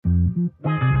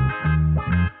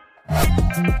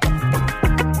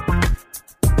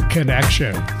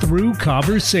Connection through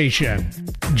conversation.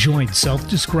 Join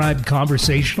self-described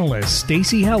conversationalist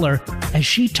Stacy Heller as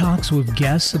she talks with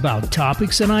guests about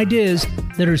topics and ideas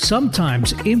that are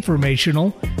sometimes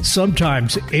informational,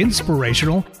 sometimes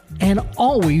inspirational, and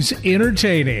always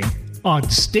entertaining on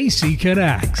Stacy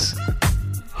Connects.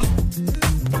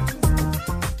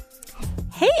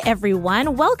 Hey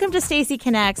everyone, welcome to Stacy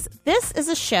Connects. This is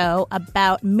a show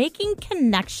about making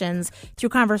connections through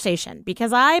conversation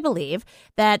because I believe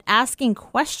that asking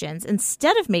questions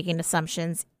instead of making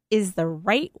assumptions is the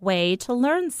right way to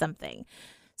learn something.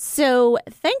 So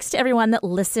thanks to everyone that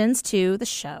listens to the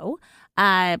show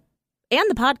and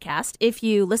the podcast. If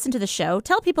you listen to the show,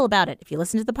 tell people about it. If you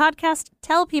listen to the podcast,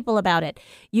 tell people about it.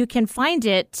 You can find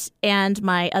it and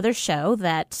my other show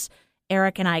that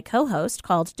Eric and I co-host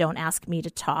called Don't Ask Me to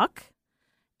Talk.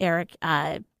 Eric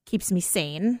keeps me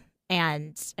sane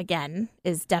and, again,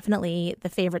 is definitely the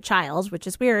favorite child, which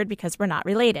is weird because we're not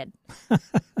related.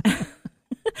 I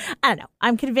don't know.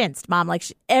 I'm convinced, Mom. Like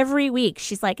every week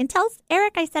she's like, and tell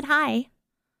Eric I said hi.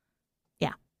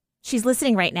 Yeah. She's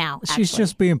listening right now, actually. She's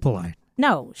just being polite.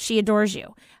 No, she adores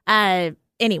you.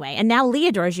 Anyway, and now Lee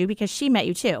adores you because she met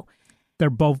you too. They're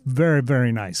both very,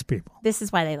 very nice people. This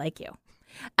is why they like you.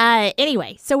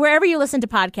 Anyway, so wherever you listen to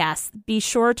podcasts, be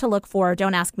sure to look for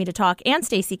Don't Ask Me to Talk and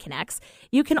Stacy Connects.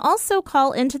 You can also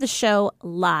call into the show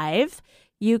live.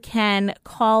 You can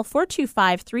call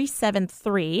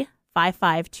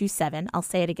 425-373-5527. I'll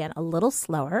say it again a little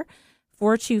slower.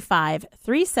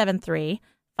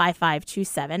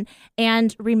 425-373-5527.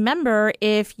 And remember,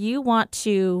 if you want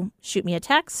to shoot me a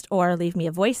text or leave me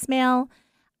a voicemail,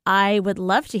 I would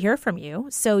love to hear from you.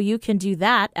 So you can do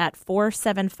that at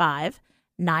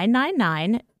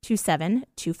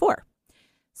 475-999-2724.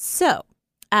 So,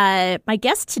 my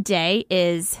guest today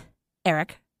is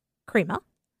Eric Crema.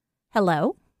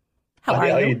 Hello. How are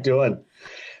you? How you doing?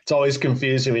 It's always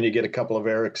confusing when you get a couple of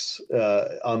Erics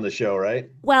on the show, right?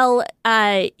 Well,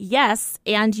 yes,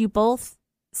 and you both,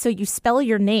 so you spell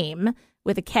your name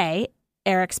with a K.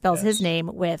 Eric spells his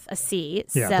name with a C.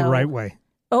 Yeah, the right way.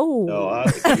 Oh. No,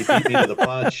 he beat me to the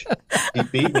punch. He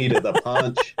beat me to the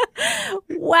punch.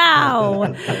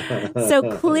 Wow.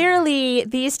 So clearly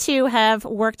these two have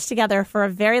worked together for a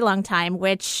very long time,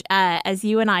 which as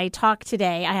you and I talk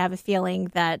today, I have a feeling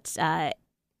that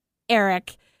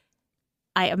Eric,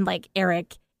 I am like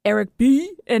Eric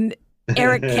B and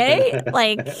Eric K,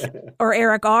 like, or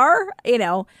Eric R, you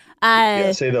know.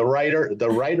 Yeah, say the writer and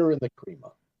the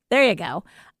crema. There you go.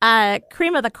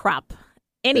 Cream of the crop.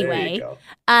 Anyway,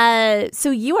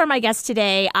 so you are my guest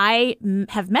today. I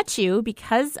have met you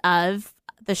because of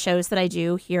the shows that I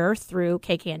do here through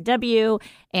KKNW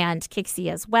and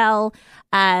Kixie as well.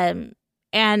 And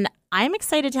I'm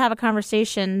excited to have a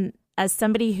conversation as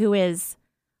somebody who is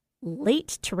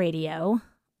late to radio.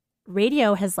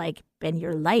 Radio has like been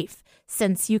your life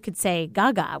since you could say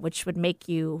Gaga, which would make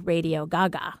you Radio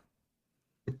Gaga.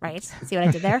 Right? See what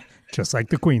I did there? Just like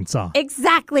the Queen song.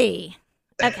 Exactly.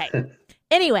 Okay.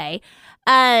 Anyway,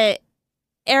 Eric,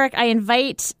 I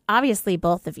invite, obviously,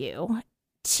 both of you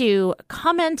to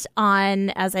comment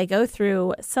on, as I go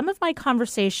through, some of my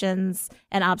conversations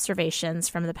and observations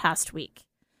from the past week.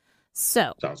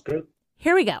 So, sounds good.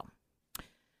 Here we go.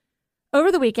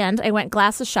 Over the weekend, I went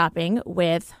glasses shopping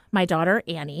with my daughter,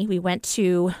 Annie. We went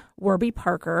to Warby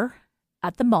Parker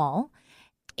at the mall.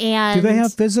 And do they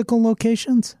have physical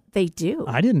locations? They do.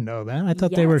 I didn't know that. I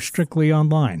thought they were strictly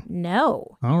online.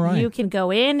 No. All right. You can go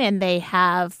in and they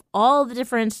have all the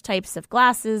different types of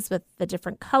glasses with the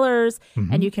different colors,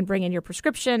 and you can bring in your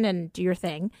prescription and do your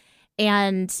thing.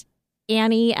 And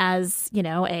Annie, as, you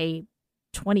know, a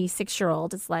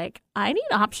 26-year-old, is like, I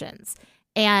need options.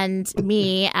 And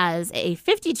me, as a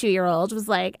 52-year-old, was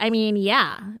like, I mean,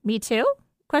 yeah, me too? ?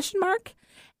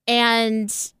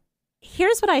 And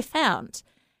here's what I found.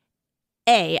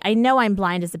 A, I know I'm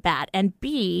blind as a bat. And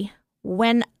B,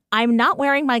 when I'm not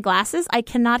wearing my glasses, I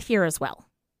cannot hear as well.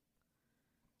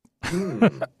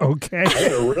 Okay. I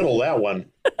gotta riddle that one.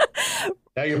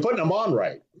 Now you're putting them on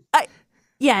right.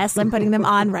 Yes, I'm putting them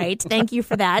on right. Thank you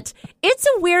for that. It's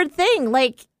a weird thing.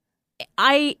 Like,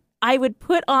 I would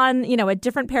put on, you know, a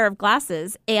different pair of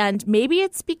glasses, and maybe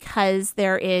it's because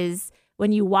there is,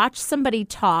 when you watch somebody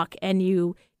talk and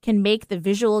you can make the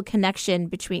visual connection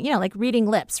between, you know, like reading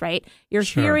lips, right? You're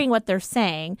hearing what they're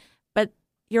saying, but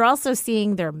you're also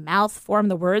seeing their mouth form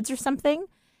the words or something.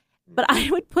 But I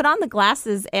would put on the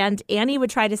glasses and Annie would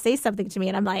try to say something to me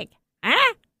and I'm like,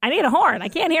 I need a horn. I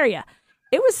can't hear you.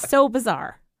 It was so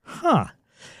bizarre. Huh.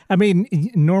 I mean,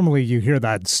 normally you hear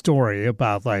that story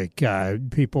about like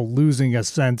people losing a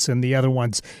sense and the other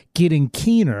ones getting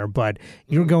keener, but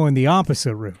you're going the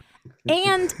opposite route.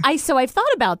 And I've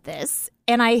thought about this,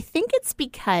 and I think it's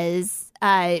because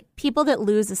people that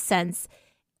lose a sense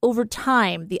over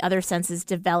time, the other senses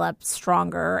develop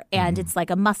stronger, and it's like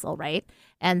a muscle, right?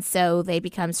 And so they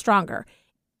become stronger.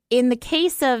 In the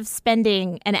case of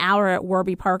spending an hour at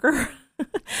Warby Parker,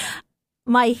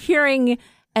 my hearing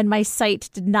and my sight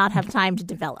did not have time to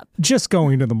develop. Just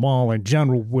going to the mall in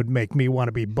general would make me want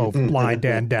to be both blind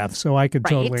and deaf, so I could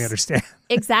totally understand.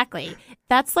 Exactly.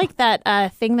 That's like that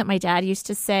thing that my dad used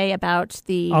to say about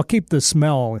the... I'll keep the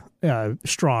smell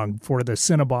strong for the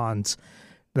Cinnabons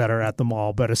that are at the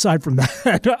mall, but aside from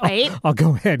that, right? I'll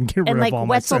go ahead and get rid of all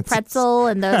my senses. And like Wetzel Pretzel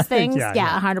and those things.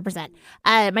 Yeah,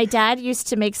 100%. My dad used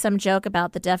to make some joke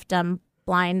about the deaf, dumb,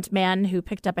 blind man who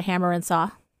picked up a hammer and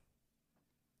saw.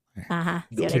 See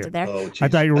what I did there? Oh, I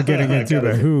thought you were getting into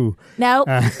the Who. No.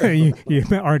 You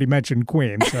already mentioned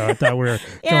Queen, so I thought we were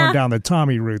going down the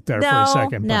Tommy route there for a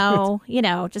second. No,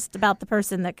 just about the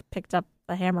person that picked up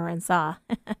a hammer and saw.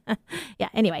 Yeah,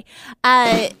 anyway.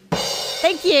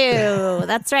 Thank you.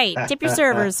 That's right. Tip your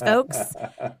servers, folks.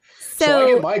 So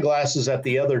I get my glasses at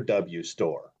the other W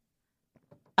store,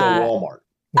 the Walmart.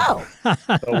 Oh.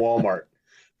 The Walmart.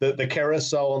 The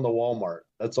carousel in the Walmart.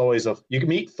 That's always you can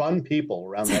meet fun people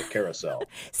around that carousel.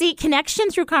 See,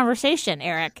 connection through conversation,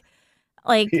 Eric.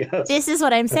 Yes. This is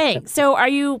what I'm saying. So are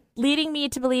you leading me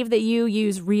to believe that you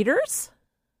use readers?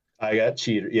 I got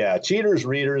cheaters. Yeah, cheaters,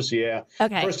 readers. Yeah.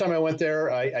 Okay. First time I went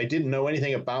there, I didn't know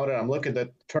anything about it. I'm looking at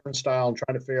the turnstile and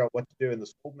trying to figure out what to do. And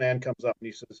this old man comes up and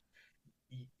he says,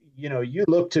 you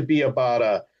look to be about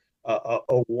a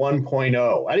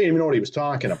 1.0. I didn't even know what he was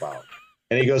talking about.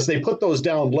 And he goes, they put those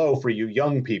down low for you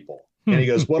young people. And he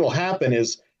goes, what'll happen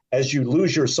is as you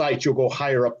lose your sight, you'll go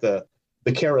higher up the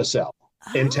carousel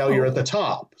until you're at the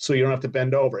top. So you don't have to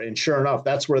bend over. And sure enough,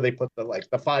 that's where they put the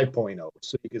 5.0.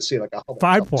 So you can see like a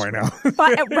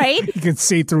 5.0. Right? You can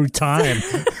see through time.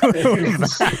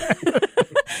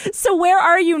 So where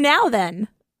are you now then?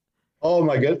 Oh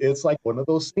my God. It's like one of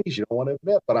those things you don't want to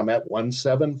admit, but I'm at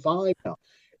 175 now.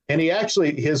 And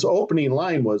his opening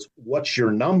line was, what's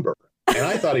your number? And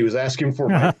I thought he was asking for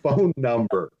my phone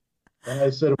number. And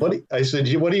I said,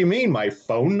 what do you mean, my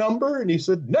phone number? And he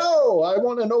said, no, I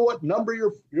want to know what number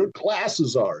your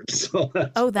glasses are. So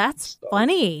that's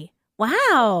funny.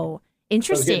 Wow.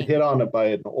 Interesting. I was getting hit on by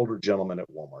an older gentleman at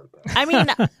Walmart. I mean,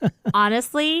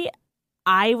 honestly,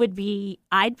 I'd be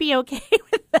okay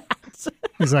with that.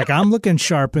 He's like, I'm looking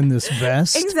sharp in this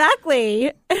vest.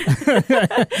 Exactly.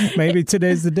 Maybe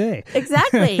today's the day.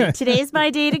 Exactly. Today's my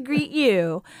day to greet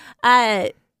you.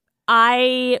 I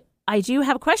do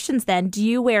have questions then. Do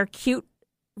you wear cute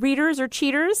readers or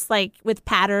cheaters, like with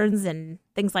patterns and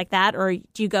things like that? Or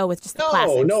do you go with just the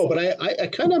classics? No, but I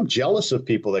kind of am jealous of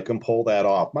people that can pull that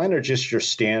off. Mine are just your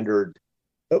standard.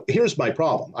 Here's my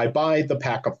problem. I buy the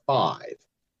pack of 5,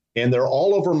 and they're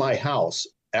all over my house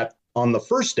on the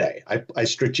first day. I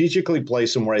strategically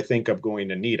place them where I think I'm going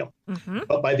to need them. Mm-hmm.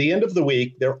 But by the end of the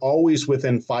week, they're always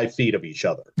within 5 feet of each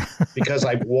other because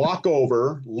I walk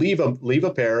over, leave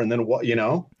a pair, and then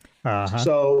Uh-huh.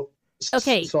 So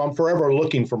I'm forever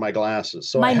looking for my glasses.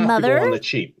 So I have to go on the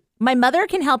cheap. My mother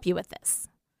can help you with this.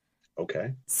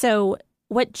 Okay. So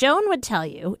what Joan would tell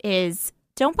you is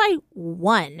don't buy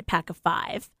 1 pack of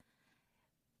 5.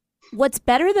 What's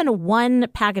better than 1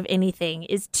 pack of anything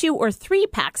is 2 or 3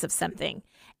 packs of something.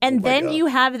 And then you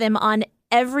have them on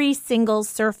every single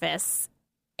surface.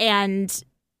 And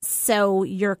so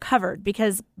you're covered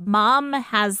because Mom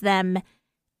has them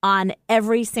on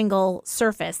every single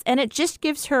surface. And it just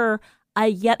gives her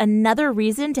yet another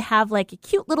reason to have like a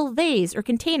cute little vase or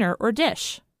container or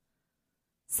dish.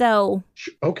 So.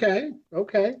 Okay.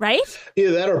 Right?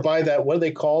 Either that or buy that, what do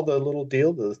they call the little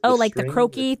deal? The like string? the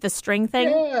croaky, the string thing?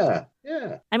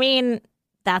 Yeah. I mean,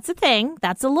 that's a thing.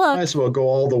 That's a look. Might as well go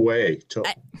all the way to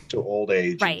old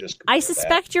age. Right. And just I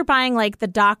suspect you're buying like the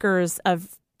Dockers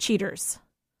of cheaters.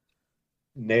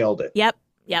 Nailed it. Yep.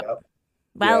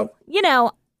 Well,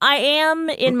 I am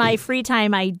in my free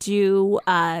time. I do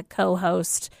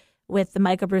co-host with the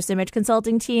Michael Bruce Image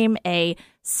Consulting team a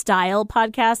style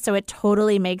podcast, so it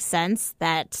totally makes sense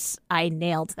that I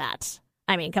nailed that.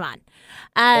 I mean, come on.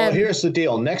 Well, here's the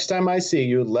deal. Next time I see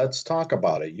you, let's talk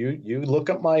about it. You look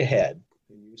at my head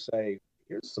and you say,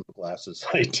 "Here's some glasses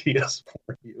ideas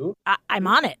for you." I'm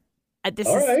on it.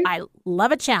 Right. I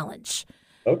love a challenge.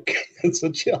 Okay, it's a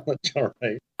challenge. All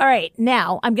right. All right.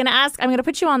 Now I'm going to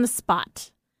put you on the spot.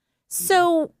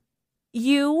 So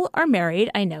you are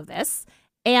married. I know this.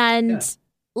 And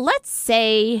let's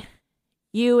say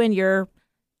you and your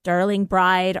darling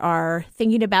bride are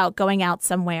thinking about going out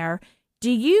somewhere, do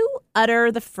you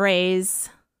utter the phrase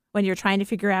when you're trying to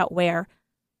figure out where,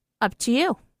 up to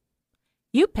you?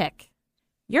 You pick.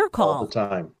 Your call. All the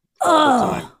time. All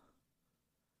the time.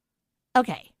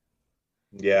 Okay.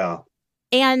 Yeah.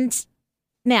 And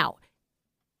now,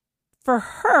 for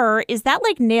her, is that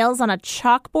like nails on a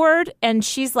chalkboard? And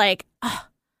she's like,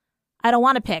 I don't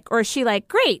want to pick. Or is she like,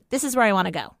 great, this is where I want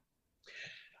to go?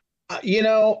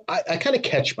 I kind of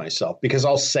catch myself because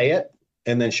I'll say it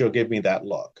and then she'll give me that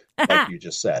look, like you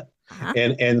just said. Uh-huh.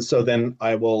 And so then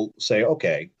I will say,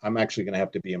 okay, I'm actually going to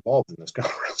have to be involved in this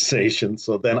conversation.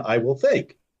 So then I will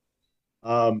think.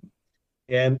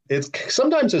 And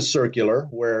sometimes it's circular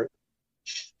where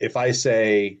if I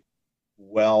say,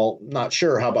 well, not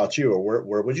sure, how about you? Or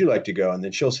where would you like to go? And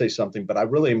then she'll say something, but I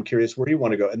really am curious, where do you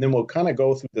want to go? And then we'll kind of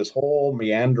go through this whole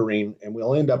meandering and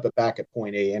we'll end up back at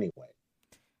point A anyway.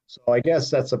 So I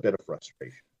guess that's a bit of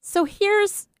frustration. So here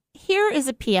is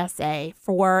a PSA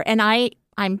for, and I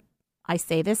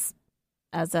say this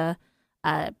as a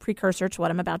precursor to what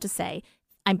I'm about to say.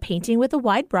 I'm painting with a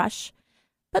wide brush,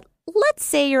 but let's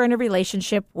say you're in a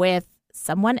relationship with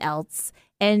someone else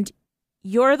and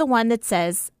you're the one that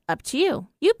says, up to you.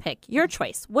 You pick your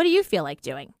choice. What do you feel like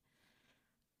doing?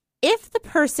 If the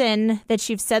person that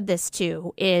you've said this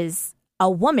to is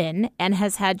a woman and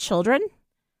has had children,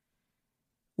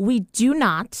 we do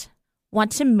not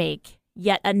want to make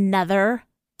yet another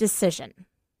decision.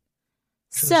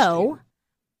 So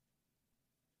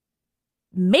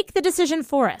make the decision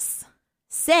for us.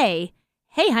 Say,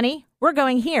 hey, honey, we're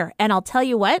going here. And I'll tell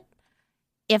you what,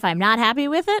 if I'm not happy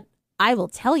with it, I will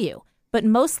tell you. But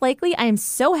most likely, I am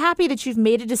so happy that you've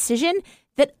made a decision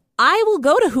that I will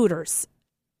go to Hooters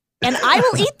and I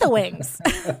will eat the wings.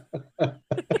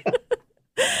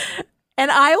 And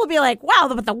I will be like,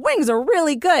 wow, but the wings are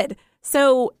really good.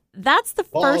 So that's the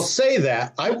first. I'll say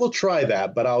that. I will try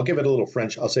that, but I'll give it a little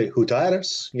French. I'll say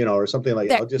Hooters, or something like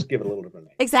that. I'll just give it a little different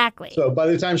name. Exactly. So by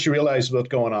the time she realizes what's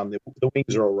going on, the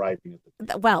wings are arriving.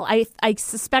 Well, I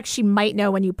suspect she might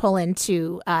know when you pull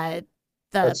into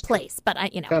the place, but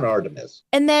kind of hard to miss.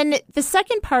 And then the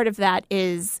second part of that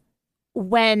is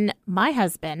when my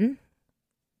husband,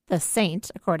 the saint,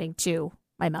 according to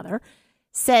my mother,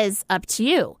 says up to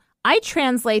you. I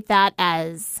translate that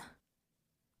as,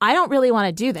 I don't really want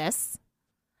to do this.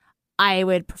 I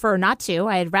would prefer not to.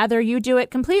 I'd rather you do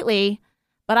it completely,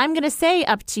 but I'm going to say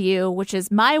up to you, which is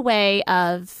my way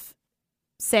of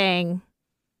saying,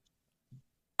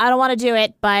 I don't want to do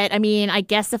it, but I mean, I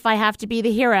guess if I have to be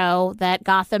the hero that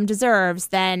Gotham deserves,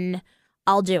 then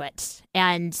I'll do it.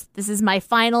 And this is my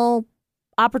final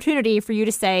opportunity for you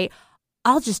to say,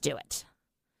 I'll just do it.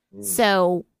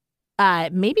 So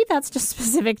maybe that's just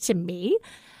specific to me.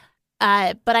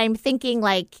 But I'm thinking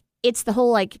it's the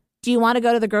whole do you want to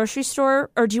go to the grocery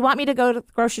store or do you want me to go to the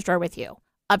grocery store with you?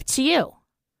 Up to you.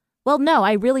 Well, no,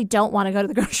 I really don't want to go to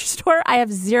the grocery store. I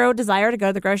have zero desire to go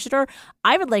to the grocery store.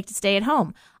 I would like to stay at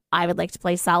home. I would like to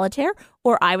play solitaire,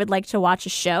 or I would like to watch a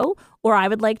show, or I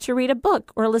would like to read a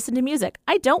book or listen to music.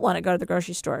 I don't want to go to the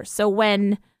grocery store. So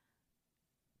when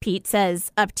Pete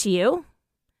says up to you,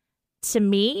 to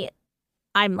me,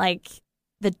 I'm like,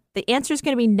 the answer is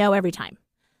going to be no every time.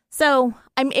 So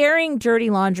I'm airing dirty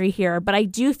laundry here, but I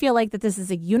do feel like that this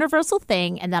is a universal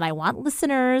thing and that I want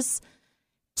listeners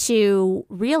to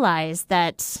realize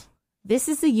that this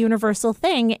is a universal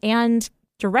thing and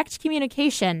direct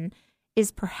communication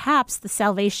is perhaps the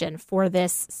salvation for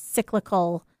this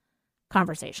cyclical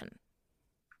conversation.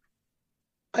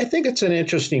 I think it's an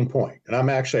interesting point. And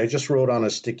I just wrote on a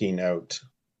sticky note,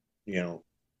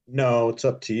 no, it's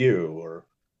up to you, or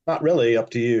not really up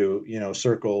to you,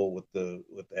 circle with the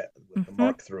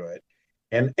mark through it.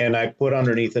 And I put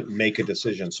underneath it, make a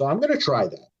decision. So I'm going to try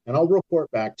that and I'll report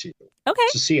back to you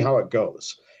to see how it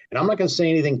goes. And I'm not going to say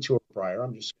anything to her prior.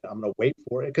 I'm going to wait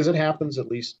for it because it happens at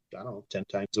least, 10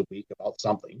 times a week about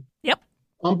something. Yep.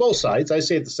 On both sides. I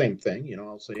say the same thing.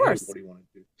 I'll say, hey, what do you want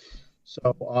to do?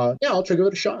 So, I'll try to give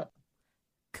it a shot.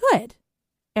 Good.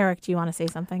 Eric, do you want to say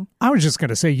something? I was just going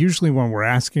to say, usually when we're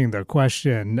asking the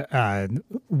question,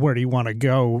 where do you want to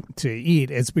go to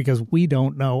eat, it's because we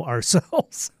don't know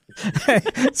ourselves.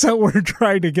 So we're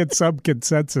trying to get some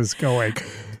consensus going.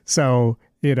 So,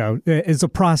 it's a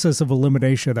process of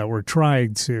elimination that we're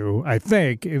trying to, I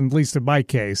think, at least in my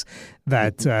case,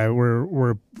 that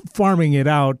we're farming it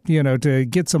out, to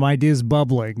get some ideas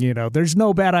bubbling. There's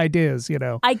no bad ideas,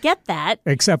 I get that.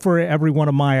 Except for every one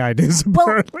of my ideas,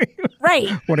 apparently. Well,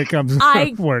 right. When it comes to I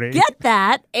get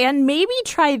that. And maybe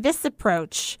try this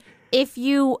approach. If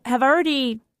you have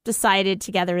already decided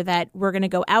together that we're going to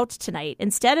go out tonight,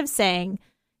 instead of saying,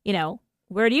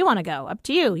 where do you want to go? Up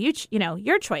to you.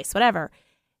 Your choice, whatever.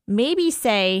 Maybe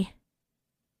say,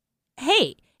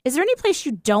 hey, is there any place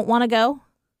you don't want to go?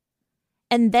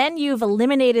 And then you've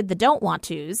eliminated the don't want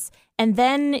tos, and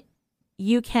then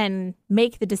you can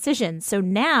make the decision. So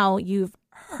now you've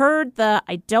heard the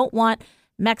I don't want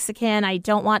Mexican, I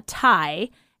don't want Thai.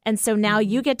 And so now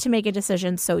you get to make a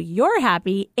decision so you're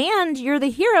happy and you're the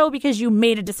hero because you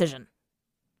made a decision.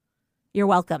 You're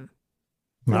welcome.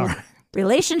 All right.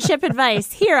 Relationship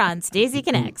advice here on Stacey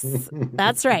Connects.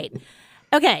 That's right.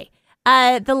 Okay.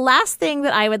 The last thing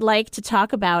that I would like to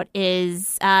talk about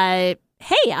is,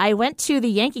 hey, I went to the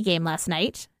Yankee game last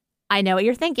night. I know what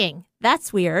you're thinking.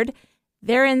 That's weird.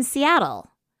 They're in Seattle.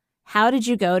 How did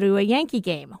you go to a Yankee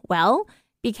game? Well,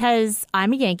 because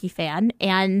I'm a Yankee fan,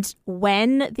 and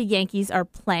when the Yankees are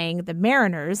playing the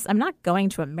Mariners, I'm not going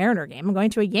to a Mariner game. I'm going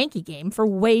to a Yankee game for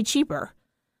way cheaper.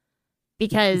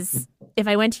 Because if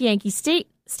I went to Yankee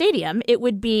Stadium, it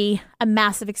would be a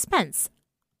massive expense.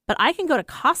 But I can go to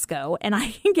Costco and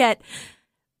I can get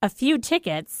a few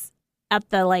tickets at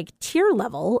the tier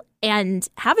level and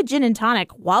have a gin and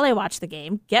tonic while I watch the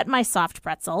game, get my soft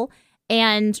pretzel,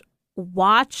 and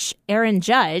watch Aaron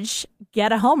Judge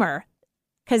get a homer.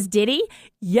 Because did he?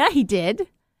 Yeah, he did.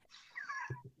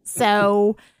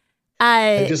 So,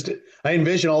 I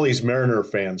envision all these Mariner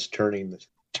fans turning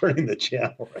the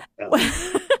channel right now.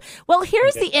 Well,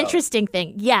 here's the interesting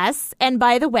thing. Yes, and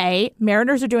by the way,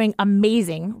 Mariners are doing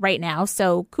amazing right now.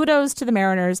 So kudos to the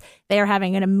Mariners. They are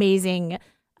having an amazing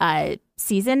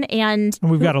season, and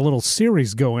we've got a little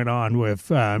series going on with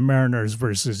Mariners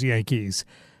versus Yankees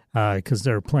because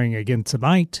they're playing again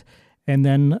tonight and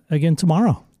then again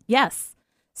tomorrow. Yes.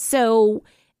 So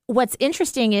what's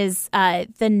interesting is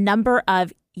the number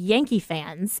of Yankee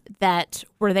fans that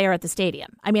were there at the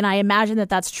stadium. I mean, I imagine that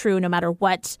that's true no matter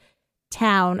what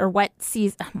town or what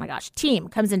team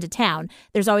comes into town.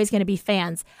 There's always going to be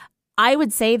fans. I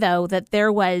would say, though, that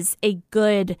there was a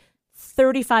good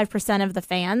 35% of the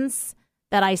fans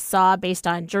that I saw based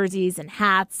on jerseys and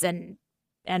hats and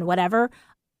whatever.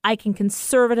 I can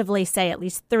conservatively say at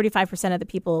least 35% of the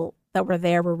people that were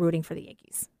there were rooting for the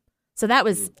Yankees. So that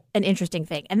was an interesting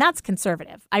thing. And that's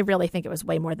conservative. I really think it was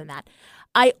way more than that.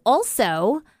 I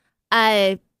also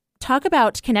talk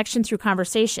about connection through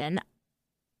conversation.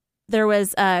 There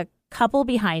was a couple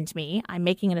behind me. I'm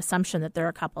making an assumption that they're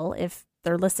a couple if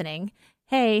they're listening.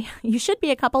 Hey, you should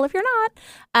be a couple if you're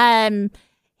not.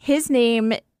 His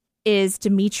name is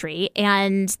Dimitri,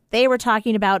 and they were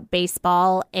talking about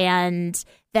baseball. And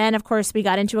then, of course, we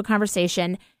got into a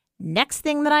conversation. Next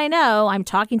thing that I know, I'm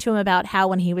talking to him about how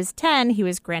when he was 10, he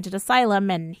was granted asylum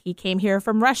and he came here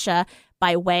from Russia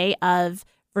by way of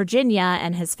Virginia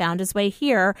and has found his way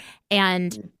here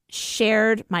and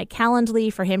shared my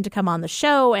Calendly for him to come on the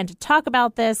show and to talk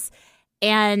about this.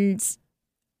 And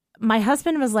my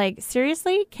husband was like,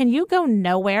 seriously, can you go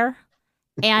nowhere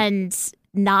and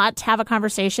not have a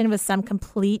conversation with some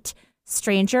complete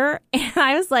stranger? And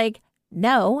I was like,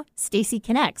 no, Stacey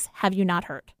Connects. Have you not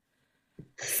heard?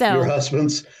 So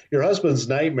your husband's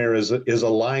nightmare is a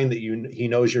line that he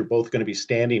knows you're both going to be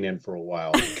standing in for a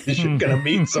while because you're going to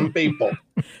meet some people.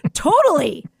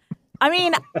 Totally. I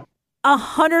mean,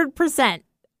 100%.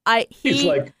 He's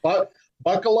like,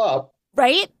 buckle up,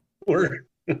 right?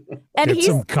 And get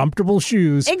some comfortable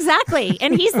shoes. Exactly.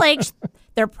 And he's like,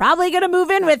 they're probably going to move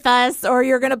in with us, or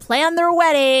you're going to plan their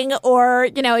wedding, or,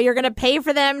 you're going to pay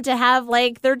for them to have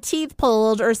their teeth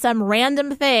pulled or some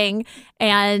random thing.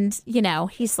 And,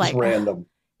 he's like, random.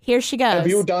 Here she goes. Have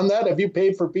you done that? Have you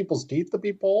paid for people's teeth to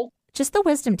be pulled? Just the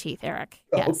wisdom teeth, Eric.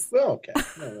 Yes. Oh,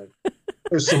 okay.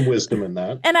 There's some wisdom in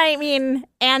that. And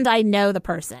I know the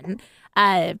person.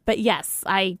 But yes,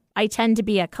 I tend to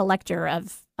be a collector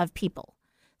of people.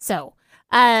 So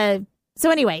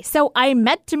anyway, so I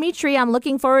met Dimitri. I'm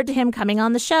looking forward to him coming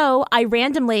on the show. I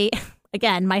randomly,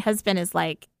 again, my husband is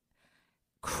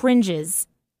cringes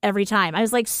every time. I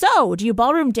was like, so do you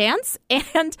ballroom dance?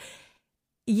 And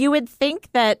you would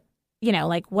think that,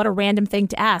 what a random thing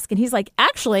to ask. And he's like,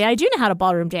 actually, I do know how to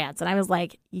ballroom dance. And I was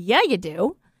like, yeah, you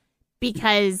do.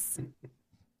 Because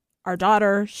our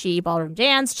daughter, she ballroom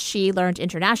danced. She learned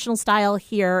international style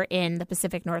here in the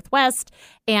Pacific Northwest.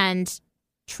 And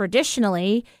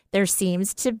traditionally, there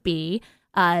seems to be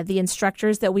the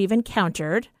instructors that we've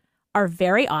encountered are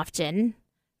very often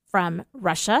from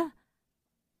Russia.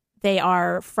 They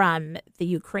are from the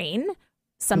Ukraine,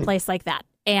 someplace like that.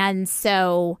 And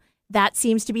so that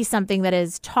seems to be something that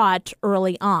is taught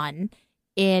early on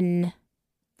in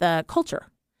the culture.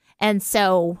 And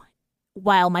so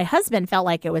while my husband felt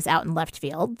like it was out in left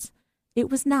field, it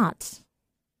was not.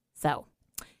 So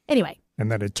anyway. And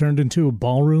then it turned into a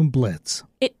ballroom blitz.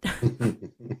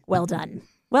 Well done.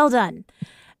 Well done.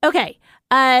 Okay.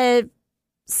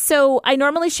 So I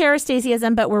normally share a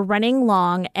Stacyism, but we're running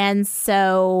long. And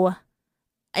so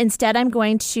instead, I'm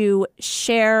going to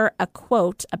share a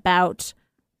quote about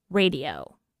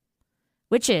radio,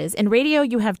 which is, in radio,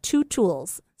 you have two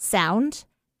tools, sound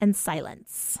and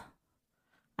silence.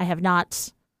 I have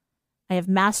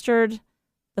mastered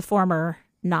the former,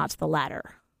 not the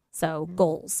latter. So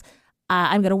goals.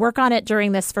 I'm going to work on it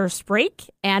during this first break.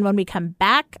 And when we come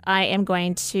back, I am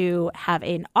going to have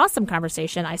an awesome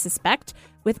conversation, I suspect,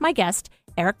 with my guest,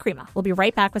 Eric Crema. We'll be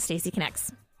right back with Stacy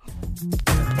Connects.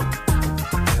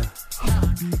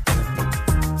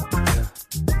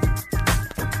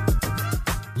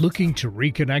 Looking to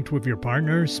reconnect with your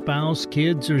partner, spouse,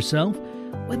 kids, or self?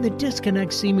 When the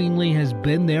disconnect seemingly has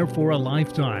been there for a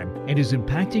lifetime and is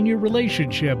impacting your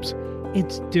relationships,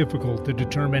 it's difficult to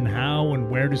determine how and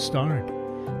where to start.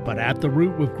 But At the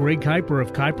Root with Greg Kuiper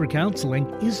of Kuiper Counseling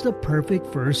is the perfect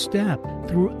first step.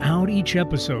 Throughout each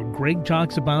episode, Greg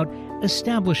talks about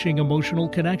establishing emotional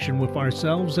connection with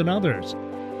ourselves and others.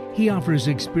 He offers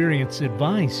experienced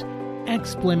advice,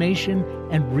 explanation,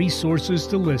 and resources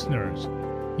to listeners.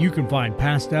 You can find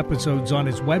past episodes on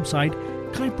his website,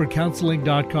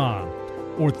 KuiperCounseling.com,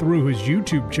 or through his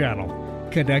YouTube channel,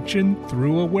 Connection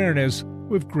Through Awareness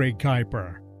with Greg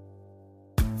Kuiper.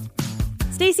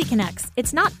 Stacy Connects.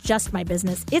 It's not just my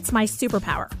business, it's my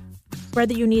superpower.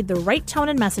 Whether you need the right tone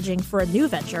and messaging for a new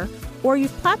venture, or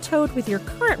you've plateaued with your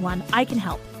current one, I can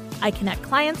help. I connect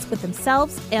clients with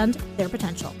themselves and their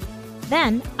potential.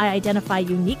 Then, I identify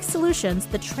unique solutions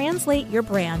that translate your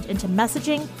brand into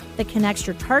messaging that connects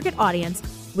your target audience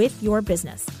with your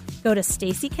business. Go to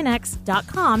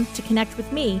stacyconnects.com to connect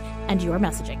with me and your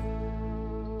messaging.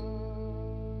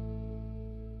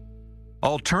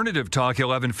 Alternative Talk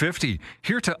 1150,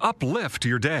 here to uplift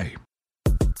your day.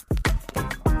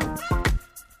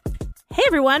 Hey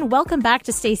everyone, welcome back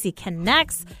to Stacy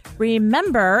Connects.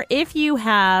 Remember, if you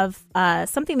have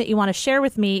something that you want to share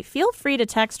with me, feel free to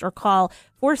text or call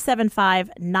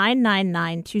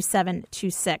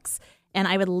 475-999-2726. And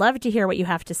I would love to hear what you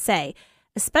have to say,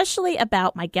 especially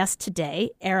about my guest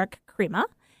today, Eric Crema.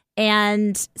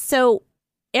 And so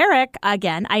Eric,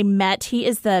 again, I met, he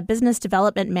is the business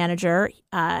development manager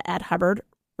at Hubbard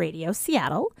Radio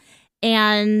Seattle.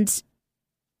 And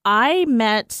I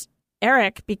met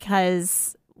Eric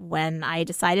because when I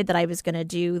decided that I was going to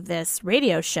do this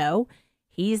radio show,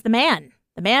 he's the man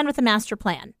with a master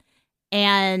plan.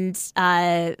 And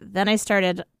then I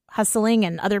started hustling,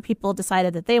 and other people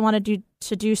decided that they wanted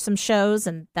to do some shows.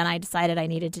 And then I decided I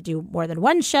needed to do more than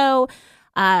one show.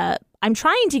 I'm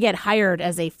trying to get hired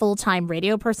as a full-time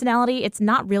radio personality. It's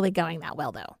not really going that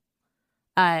well, though.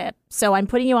 So I'm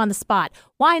putting you on the spot.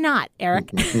 Why not,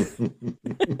 Eric?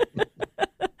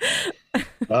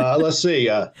 Let's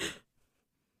see. I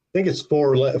think it's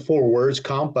four words,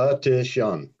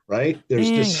 competition, right? There's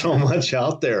just so much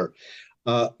out there.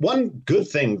 One good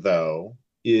thing, though,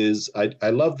 is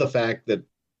I love the fact that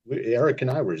Eric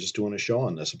and I were just doing a show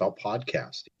on this about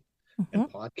podcasting.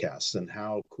 And podcasts, and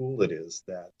how cool it is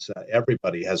that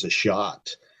everybody has a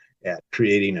shot at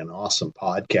creating an awesome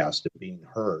podcast and being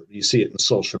heard. You see it in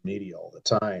social media all the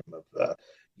time, and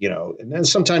then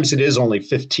sometimes it is only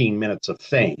 15 minutes of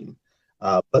fame,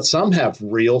 but some have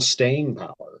real staying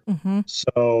power.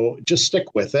 So just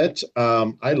stick with it.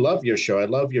 I love your show. I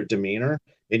love your demeanor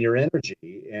and your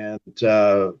energy. And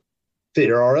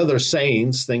there are other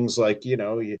sayings, things like, you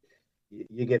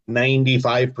get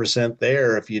 95%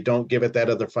 there. If you don't give it that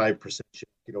other 5%, you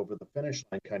get over the finish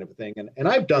line, kind of a thing. And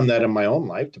I've done that in my own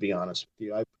life, to be honest with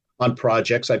you. On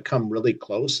projects, I've come really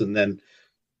close and then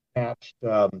catched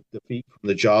defeat from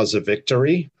the jaws of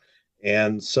victory.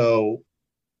 And so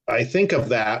I think of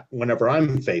that whenever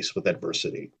I'm faced with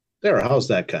adversity. Sarah, how's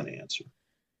that kind of answer?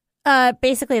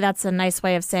 Basically, that's a nice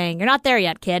way of saying you're not there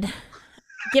yet, kid.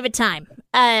 Give it time.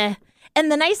 And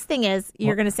the nice thing is,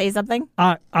 you're going to say something?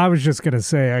 I was just going to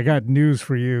say, I got news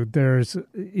for you. There's,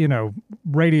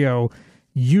 radio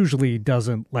usually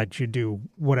doesn't let you do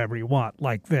whatever you want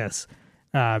like this.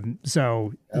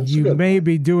 So you may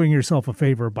be doing yourself a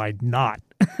favor by not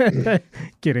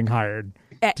getting hired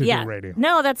to do radio.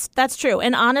 No, that's true.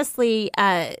 And honestly,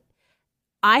 I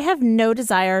have no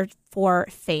desire for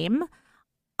fame.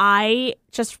 I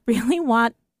just really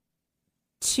want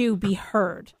to be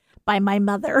heard by my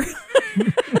mother.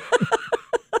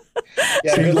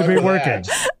 Seems to be working.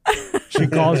 She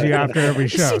calls you after every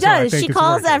show. She does. She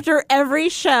calls after every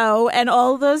show, and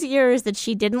all those years that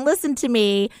she didn't listen to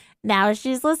me, now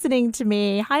she's listening to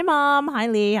me. Hi, Mom. Hi,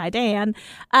 Lee. Hi, Dan.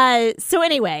 So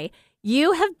anyway,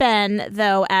 You have been,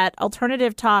 though, at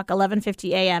Alternative Talk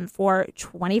 1150 AM for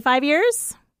 25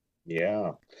 years?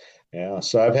 Yeah. Yeah.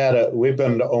 So we've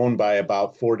been owned by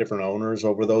about 4 different owners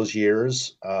over those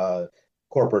years.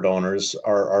 Corporate owners.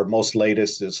 Our most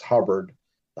latest is Hubbard,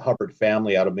 the Hubbard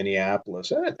family out of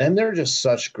Minneapolis. And they're just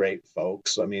such great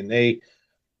folks. I mean,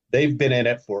 they've been in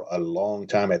it for a long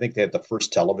time. I think they had the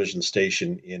first television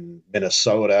station in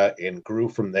Minnesota and grew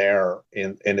from there.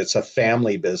 And it's a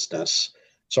family business.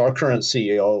 So our current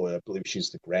CEO, I believe she's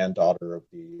the granddaughter of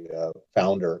the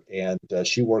founder, and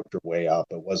she worked her way up.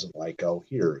 It wasn't like, oh,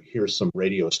 here's some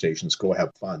radio stations, go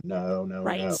have fun. No, no,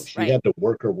 Right, no. She right. had to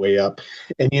work her way up.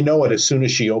 And you know what? As soon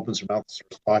as she opens her mouth and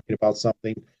starts talking about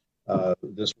something,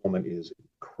 this woman is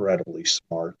incredibly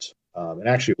smart and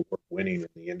actually winning in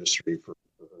the industry for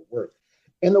her work.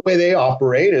 And the way they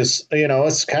operate is,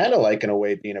 it's kind of like in a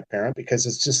way being a parent, because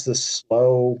it's just the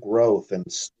slow growth and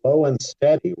slow and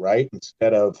steady, right?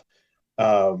 Instead of,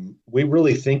 we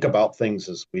really think about things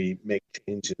as we make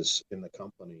changes in the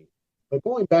company. But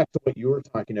going back to what you were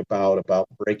talking about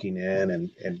breaking in,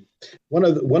 and one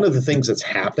of the things that's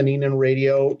happening in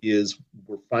radio is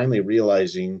we're finally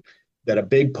realizing that a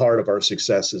big part of our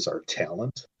success is our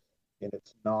talent, and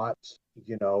it's not,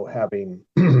 having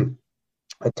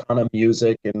a ton of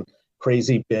music and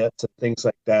crazy bits and things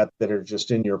like that are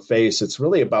just in your face. It's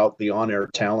really about the on-air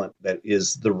talent that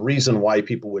is the reason why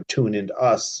people would tune into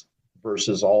us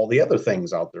versus all the other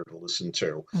things out there to listen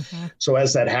to. Mm-hmm. So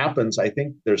as that happens, I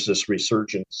think there's this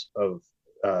resurgence of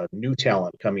new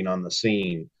talent coming on the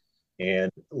scene.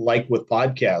 And like with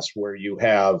podcasts, where you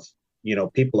have,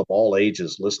 people of all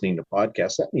ages listening to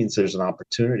podcasts, that means there's an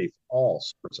opportunity for all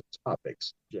sorts of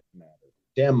topics,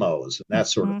 demos and that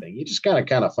sort of thing. You just gotta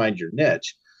kind of find your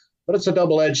niche. But it's a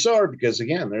double-edged sword because,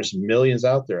 again, there's millions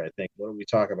out there. I think, what do we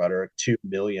talk about, Eric? 2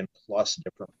 million plus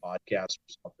different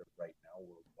podcasters out there right now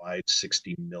worldwide.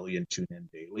 60 million tune in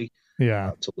daily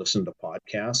to listen to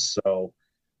podcasts. So,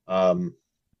 and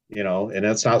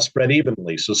it's not spread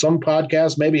evenly. So some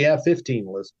podcasts maybe have 15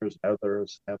 listeners,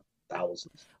 others have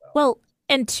thousands. Well,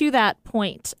 and to that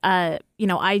point, I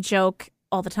joke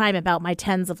all the time about my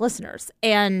tens of listeners.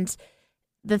 And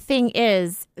the thing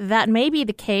is, that may be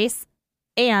the case.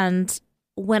 And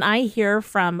when I hear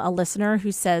from a listener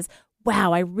who says,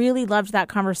 wow, I really loved that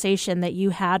conversation that you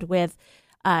had with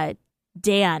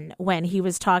Dan when he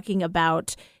was talking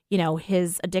about,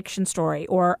 his addiction story,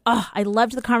 or, oh, I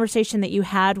loved the conversation that you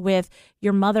had with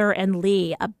your mother and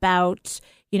Lee about,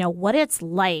 what it's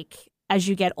like as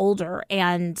you get older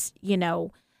and,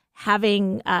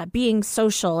 having, being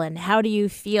social, and how do you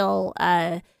feel,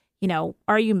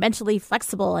 are you mentally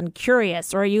flexible and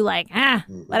curious, or are you like,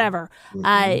 whatever?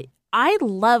 Mm-hmm. I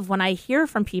love when I hear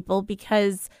from people,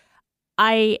 because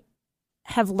I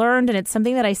have learned, and it's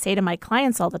something that I say to my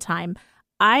clients all the time,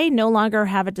 I no longer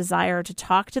have a desire to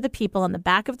talk to the people in the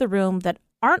back of the room that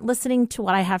aren't listening to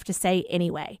what I have to say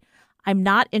anyway. I'm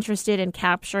not interested in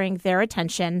capturing their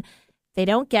attention. They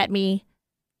don't get me.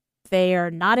 They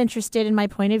are not interested in my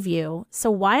point of view.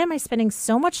 So why am I spending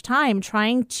so much time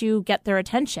trying to get their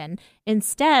attention?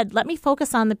 Instead, let me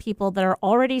focus on the people that are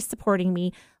already supporting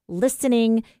me,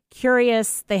 listening,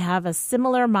 curious. They have a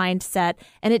similar mindset.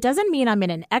 And it doesn't mean I'm in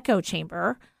an echo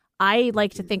chamber. I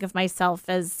like to think of myself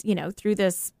as, through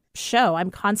this show,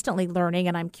 I'm constantly learning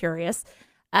and I'm curious.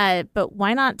 But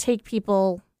why not take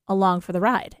people along for the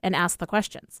ride and ask the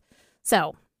questions?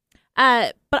 So,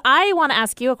 but I want to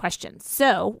ask you a question.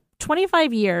 So,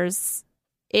 25 years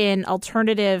in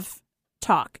alternative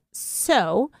talk.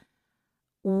 So,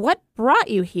 what brought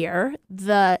you here?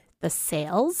 The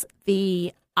sales,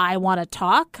 the I want to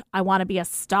talk, I want to be a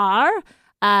star.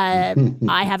 I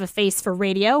have a face for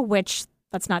radio, which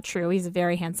that's not true. He's a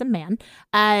very handsome man.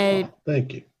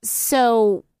 Thank you.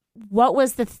 So, what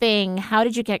was the thing? How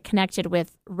did you get connected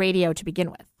with radio to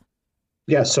begin with?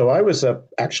 Yeah, so I was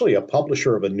actually a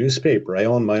publisher of a newspaper. I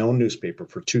owned my own newspaper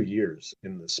for 2 years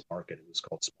in this market. It was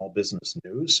called Small Business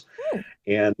News.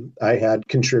 And I had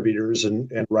contributors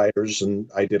and writers, and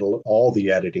I did all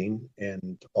the editing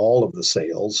and all of the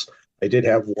sales. I did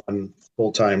have one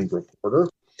full-time reporter.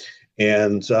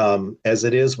 And as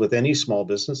it is with any small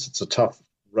business, it's a tough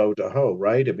road to hoe,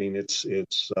 right? I mean,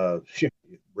 it's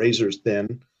razor's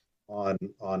thin on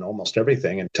almost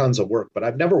everything, and tons of work. But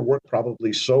I've never worked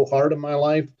probably so hard in my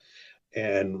life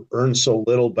and earned so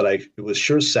little, but it was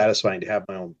sure satisfying to have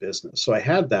my own business. So I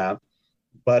had that.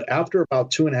 But after about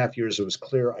 2.5 years, it was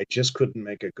clear I just couldn't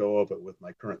make a go of it with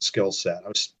my current skill set. I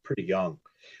was pretty young.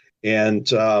 And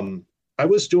I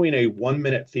was doing a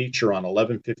 1-minute feature on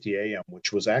 1150 AM,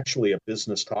 which was actually a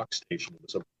business talk station. It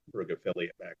was a Bloomberg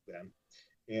affiliate back then.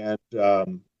 And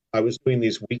I was doing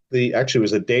these weekly, actually it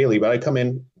was a daily, but I come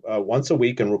in once a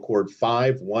week and record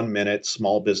 5 1-minute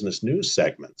small business news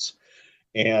segments.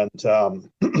 And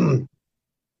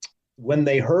when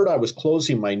they heard I was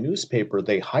closing my newspaper,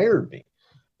 they hired me.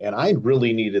 And I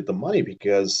really needed the money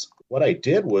because what I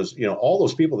did was, all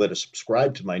those people that have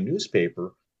subscribed to my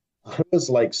newspaper, I was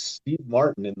like Steve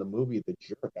Martin in the movie The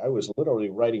Jerk. I was literally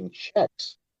writing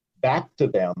checks back to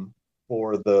them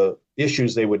for the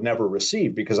issues they would never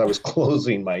receive because I was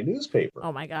closing my newspaper.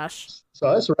 Oh my gosh. So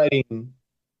I was writing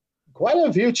quite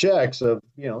a few checks of,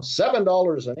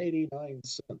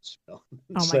 $7.89, Oh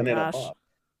my gosh.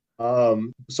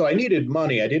 So I needed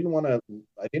money. I didn't want to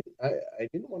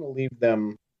leave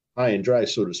them high and dry,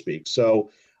 so to speak.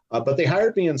 So, but they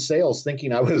hired me in sales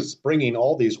thinking I was bringing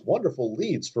all these wonderful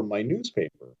leads from my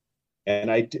newspaper.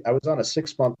 And I was on a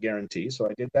 6-month guarantee. So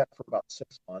I did that for about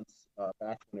 6 months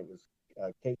back when it was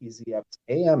KEZX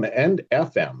AM and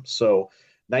FM. So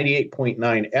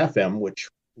 98.9 FM, which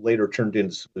later turned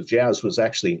into Jazz, was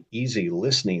actually an easy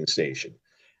listening station.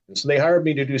 And so they hired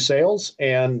me to do sales,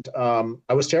 and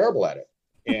I was terrible at it.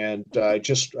 And I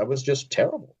was just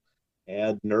terrible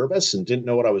and nervous and didn't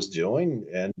know what I was doing.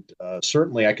 And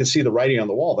certainly I could see the writing on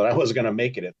the wall that I wasn't going to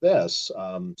make it at this. So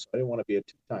I didn't want to be a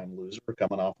 2-time loser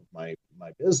coming off of my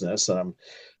business. And I'm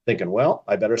thinking, well,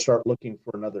 I better start looking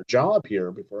for another job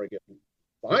here before I get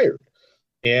fired.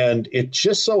 And it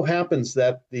just so happens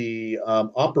that the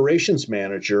operations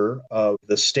manager of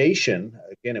the station,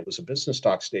 again, it was a business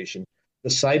talk station,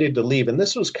 decided to leave. And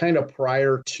this was kind of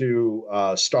prior to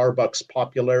Starbucks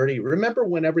popularity. Remember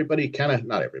when everybody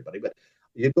not everybody, but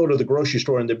you'd go to the grocery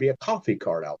store and there'd be a coffee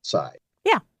cart outside.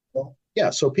 Yeah. Well,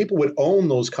 yeah. So people would own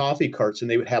those coffee carts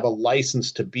and they would have a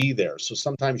license to be there. So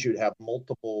sometimes you'd have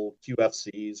multiple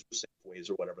QFCs or Safeways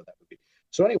or whatever that would be.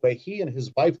 So anyway, he and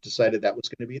his wife decided that was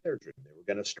going to be their dream. They were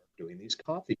going to start doing these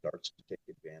coffee carts to take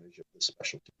advantage of the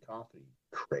specialty coffee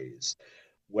craze.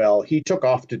 Well, he took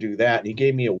off to do that, and he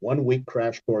gave me a 1-week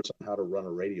crash course on how to run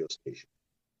a radio station.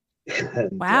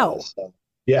 And, wow. So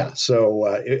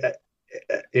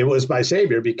it was my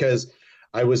savior because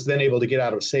I was then able to get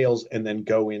out of sales and then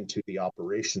go into the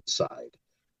operations side.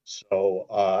 So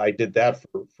I did that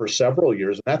for several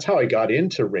years, and that's how I got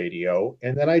into radio.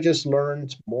 And then I just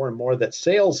learned more and more that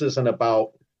sales isn't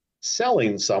about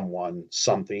selling someone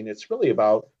something. It's really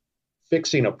about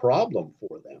fixing a problem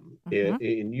for them.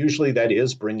 And usually that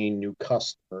is bringing new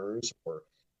customers, or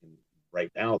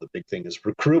right now the big thing is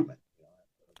recruitment.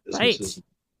 Businesses,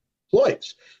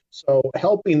 employees. So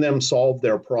helping them solve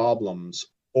their problems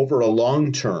over a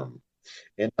long term,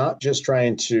 and not just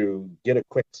trying to get a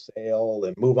quick sale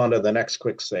and move on to the next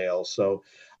quick sale. So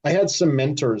I had some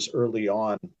mentors early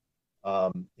on,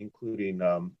 including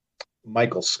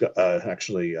Michael Scott,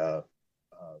 actually. I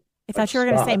thought you were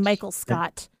going to say Michael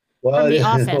Scott from The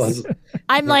Office.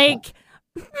 I'm like,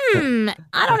 I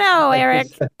don't know, Eric.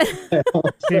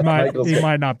 he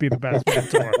might not be the best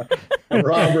mentor.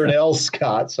 Robert L.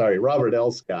 Scott,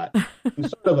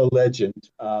 who's sort of a legend. He's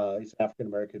an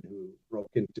African-American who broke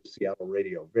into Seattle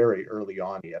radio very early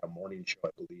on. He had a morning show, I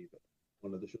believe,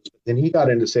 one of the shows. Then he got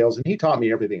into sales, and he taught me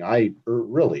everything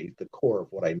really the core of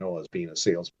what I know as being a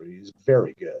salesperson. He's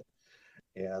very good.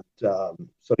 And so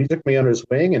he took me under his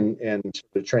wing and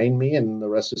sort of trained me, and the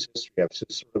rest is history. I've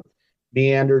just sort of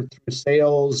meandered through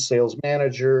sales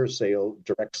manager,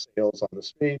 direct sales on the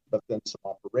street, but then some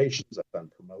operations. I've done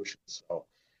promotions, so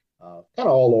kind of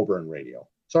all over in radio.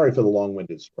 Sorry for the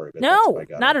long-winded story. But no,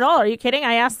 not at all. Are you kidding?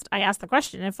 I asked the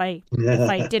question if I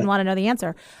didn't want to know the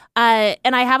answer.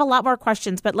 And I have a lot more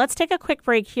questions, but let's take a quick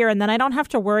break here, and then I don't have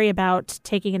to worry about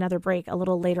taking another break a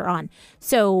little later on.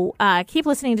 So keep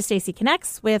listening to Stacy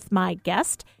Connects with my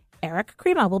guest, Eric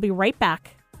Crema. We'll be right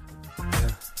back.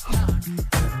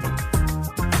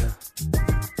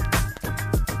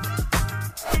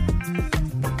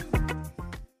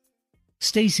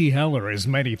 Stacy Heller is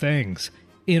many things.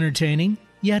 Entertaining,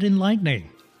 yet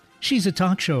enlightening. She's a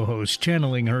talk show host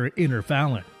channeling her inner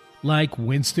Fallon. Like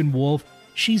Winston Wolfe,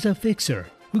 she's a fixer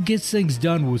who gets things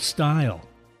done with style.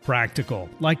 Practical,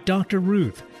 like Dr.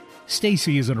 Ruth.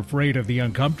 Stacy isn't afraid of the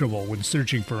uncomfortable when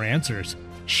searching for answers.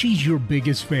 She's your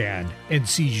biggest fan and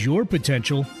sees your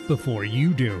potential before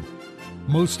you do.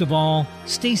 Most of all,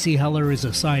 Stacy Heller is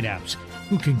a synapse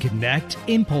who can connect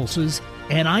impulses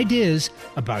and ideas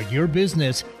about your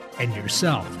business and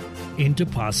yourself into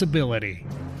possibility.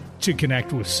 To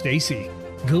connect with Stacy,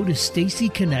 go to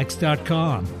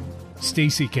stacyconnects.com.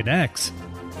 Stacy Connects.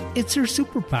 It's her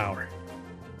superpower.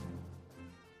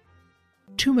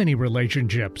 Too many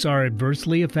relationships are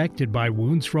adversely affected by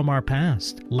wounds from our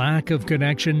past. Lack of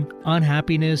connection,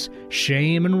 unhappiness,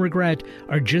 shame, and regret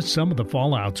are just some of the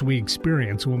fallouts we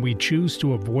experience when we choose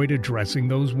to avoid addressing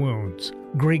those wounds.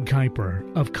 Greg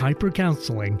Kuiper of Kuiper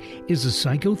Counseling is a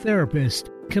psychotherapist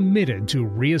committed to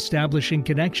reestablishing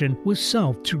connection with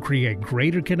self to create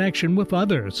greater connection with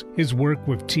others. His work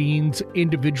with teens,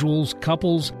 individuals,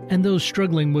 couples, and those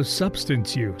struggling with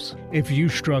substance use. If you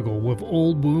struggle with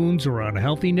old wounds or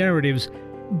unhealthy narratives,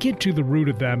 get to the root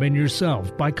of them in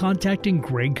yourself by contacting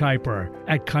Greg Kuiper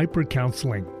at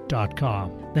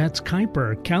kuipercounseling.com. That's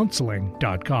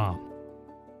kuipercounseling.com.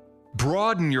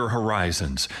 Broaden your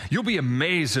horizons. You'll be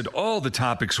amazed at all the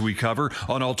topics we cover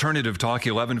on Alternative Talk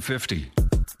 1150.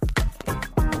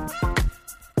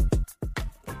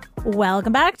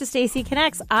 Welcome back to Stacy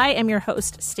Connects. I am your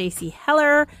host, Stacy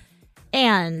Heller,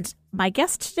 and my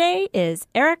guest today is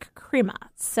Eric Crema.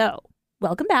 So,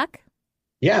 welcome back.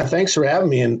 Yeah, thanks for having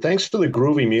me, and thanks for the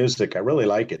groovy music. I really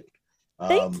like it.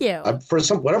 Thank you. For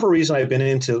whatever reason, I've been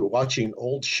into watching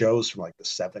old shows from like the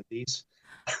 70s.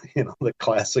 The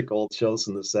classic old shows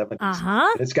in the 70s.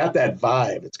 It's got that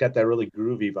vibe. It's got that really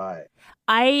groovy vibe.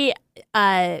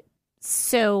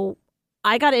 So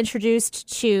I got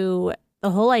introduced to the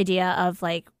whole idea of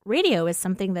like radio is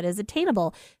something that is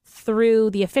attainable through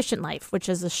The Efficient Life, which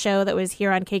is a show that was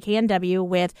here on KKNW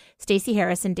with Stacey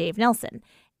Harris and Dave Nelson.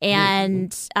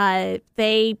 And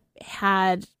they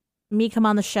had me come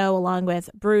on the show along with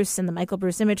Bruce and the Michael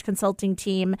Bruce Image Consulting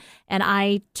team. And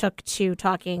I took to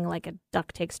talking like a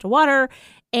duck takes to water.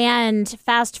 And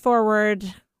fast forward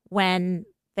when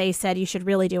they said you should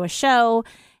really do a show.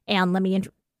 And let me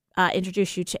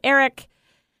introduce you to Eric.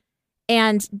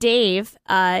 And Dave,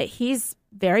 he's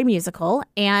very musical.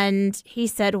 And he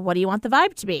said, what do you want the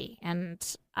vibe to be? And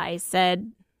I said,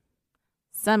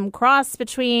 some cross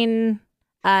between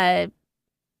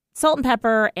Salt and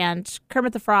Pepper and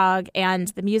Kermit the Frog and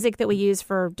the music that we use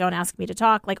for Don't Ask Me to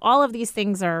Talk. Like all of these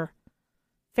things are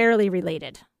fairly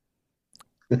related.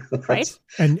 Right?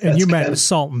 And you meant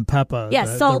Salt and Pepper,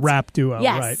 the rap duo,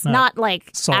 yes, right? Yes, not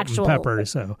like Salt actual and Pepper.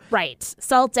 So. Right.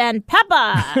 Salt and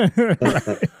Pepper.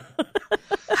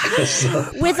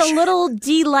 With a little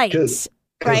delight.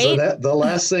 Right? The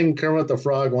last thing Kermit the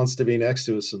Frog wants to be next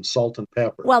to is some salt and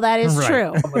pepper. Well, that is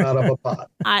true. Coming out of a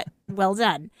pot. Well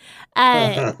done.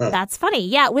 That's funny.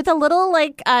 Yeah, with a little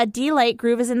like delight,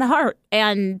 groove is in the heart.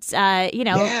 And,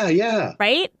 Yeah.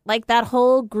 Right? Like that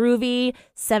whole groovy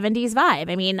 70s vibe.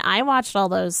 I mean, I watched all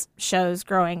those shows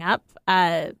growing up.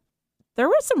 There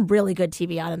was some really good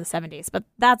TV on in the 70s, but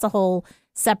that's a whole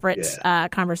separate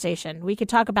conversation. We could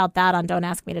talk about that on Don't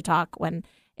Ask Me to Talk when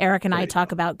Eric and I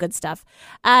talk about good stuff.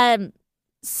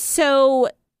 So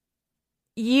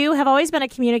you have always been a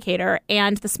communicator,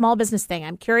 and the small business thing,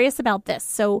 I'm curious about this.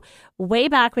 So way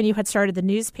back when you had started the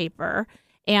newspaper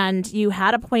and you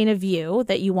had a point of view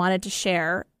that you wanted to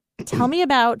share, tell me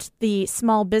about the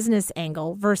small business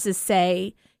angle versus,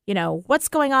 say, what's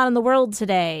going on in the world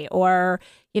today? Or,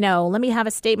 let me have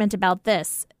a statement about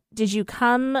this. Did you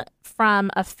come from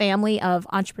a family of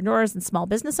entrepreneurs and small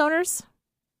business owners?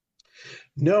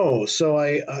 No, so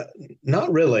I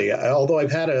not really. Although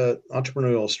I've had an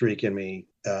entrepreneurial streak in me,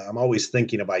 I'm always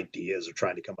thinking of ideas or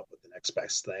trying to come up with the next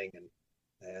best thing, and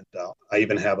I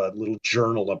even have a little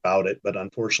journal about it. But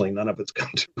unfortunately, none of it's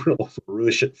come to real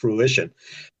fruition.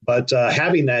 But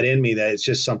having that in me, that it's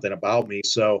just something about me.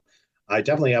 So I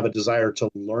definitely have a desire to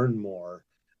learn more.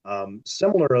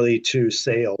 Similarly to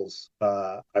sales,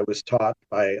 I was taught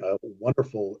by a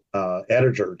wonderful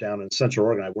editor down in Central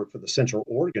Oregon. I worked for the Central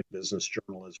Oregon Business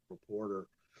Journal as a reporter.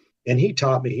 And he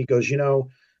taught me, he goes,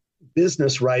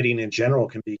 business writing in general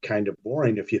can be kind of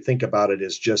boring if you think about it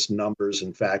as just numbers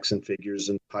and facts and figures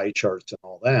and pie charts and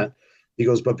all that. He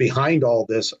goes, but behind all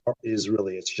this is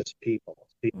really, it's just people,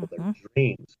 their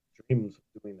dreams of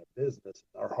doing their business,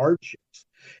 our hardships.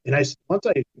 And once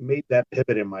I made that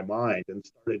pivot in my mind and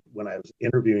started, when I was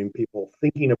interviewing people,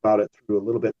 thinking about it through a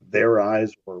little bit their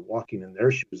eyes or walking in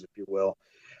their shoes, if you will,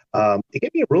 it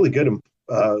gave me a really good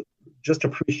just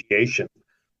appreciation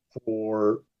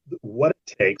for what it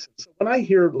takes. So when I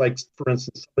hear, like, for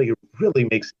instance, somebody who really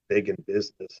makes it big in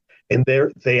business and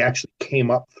they actually came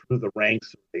up through the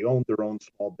ranks, they owned their own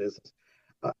small business,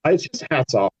 I just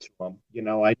hats off to them.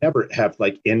 I never have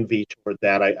like envy toward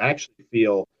that. I actually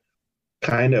feel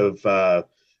kind of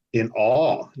in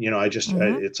awe.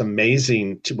 It's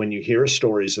amazing when you hear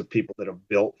stories of people that have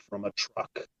built from a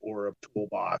truck or a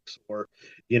toolbox or,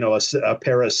 a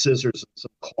pair of scissors and some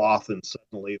cloth, and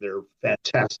suddenly they're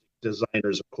fantastic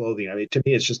designers of clothing. I mean, to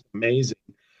me, it's just amazing.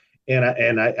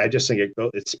 And I just think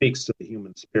it speaks to the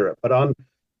human spirit. But on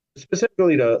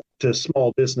specifically to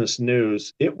small business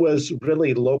news, it was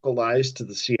really localized to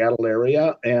the Seattle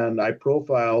area, and I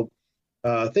profiled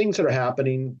things that are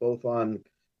happening both on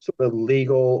sort of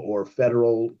legal or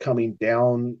federal coming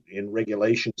down in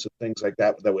regulations and things like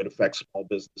that that would affect small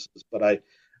businesses. But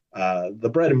the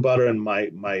bread and butter and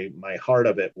my heart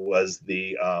of it was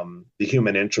the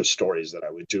human interest stories that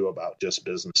I would do about just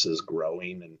businesses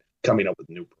growing and coming up with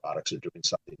new products or doing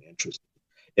something interesting.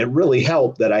 It really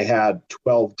helped that I had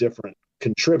 12 different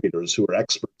contributors who were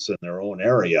experts in their own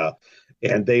area,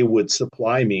 and they would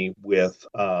supply me with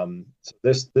so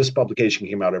this publication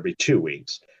came out every 2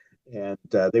 weeks, and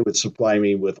they would supply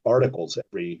me with articles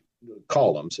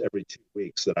columns every 2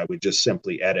 weeks that I would just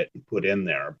simply edit and put in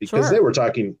there because Sure. they were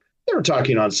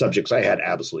talking on subjects I had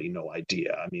absolutely no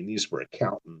idea. I mean, these were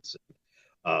accountants.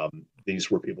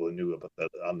 These were people who knew about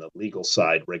on the legal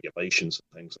side, regulations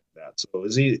and things like that. So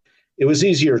it was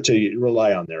easier to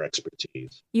rely on their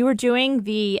expertise. You were doing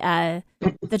the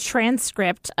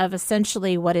transcript of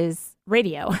essentially what is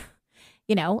radio.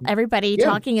 Everybody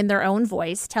talking in their own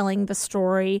voice, telling the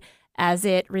story as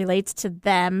it relates to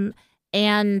them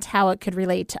and how it could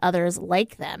relate to others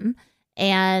like them,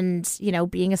 and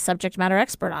being a subject matter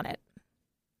expert on it,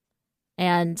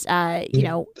 and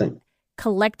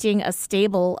collecting a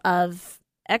stable of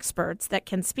experts that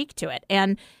can speak to it.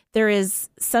 And there is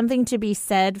something to be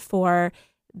said for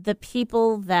the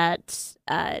people that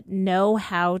know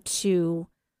how to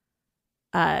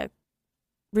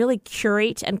really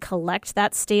curate and collect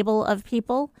that stable of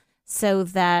people so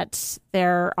that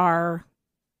there are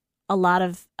a lot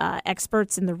of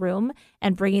experts in the room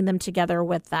and bringing them together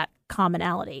with that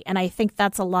commonality. And I think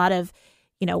that's a lot of,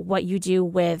 what you do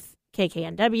with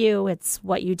KKNW. It's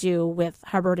what you do with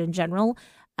Hubbard in general,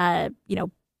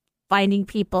 finding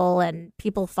people and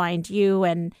people find you.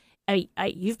 And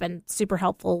you've been super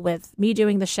helpful with me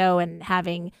doing the show and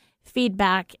having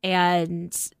feedback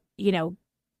and,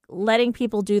 letting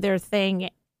people do their thing.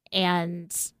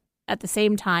 And at the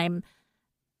same time,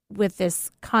 with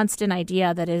this constant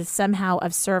idea that is somehow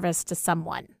of service to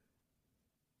someone.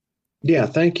 Yeah,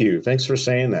 thank you. Thanks for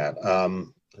saying that.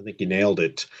 I think you nailed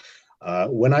it.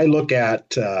 When I look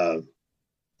at,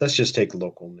 let's just take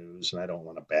local news, and I don't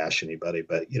want to bash anybody,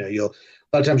 but a lot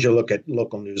of times you'll look at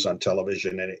local news on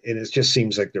television, and it just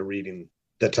seems like they're reading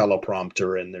the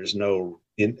teleprompter, and there's no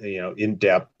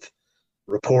in-depth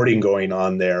reporting going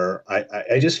on there.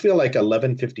 I just feel like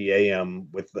 11:50 a.m.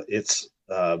 with its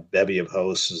bevy of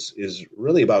hosts is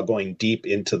really about going deep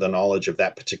into the knowledge of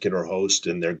that particular host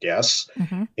and their guests,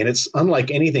 and it's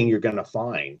unlike anything you're going to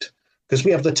find. Because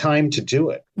we have the time to do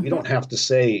it. We don't have to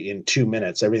say in 2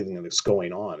 minutes everything that's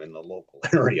going on in the local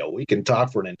area. We can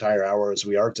talk for an entire hour as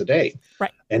we are today,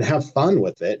 right, and have fun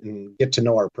with it and get to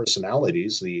know our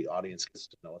personalities. The audience gets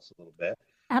to know us a little bit.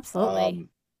 Absolutely.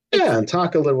 And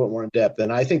talk a little bit more in depth.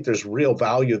 And I think there's real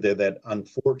value there that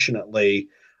unfortunately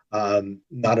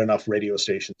not enough radio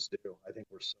stations do. I think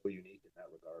we're so unique in that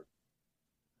regard.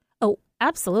 Oh,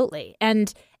 absolutely.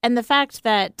 And the fact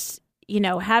that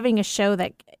having a show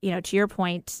that, to your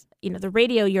point, the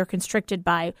radio, you're constricted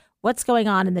by what's going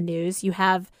on in the news. You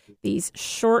have these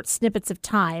short snippets of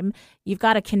time. You've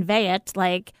got to convey it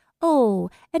like, oh,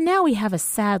 and now we have a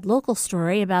sad local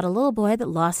story about a little boy that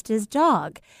lost his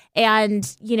dog.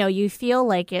 And, you feel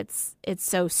like it's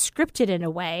so scripted in a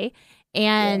way,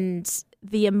 and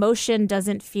the emotion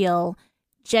doesn't feel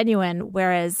genuine.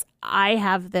 Whereas I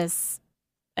have this,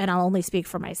 and I'll only speak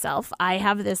for myself, I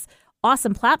have this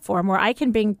awesome platform where I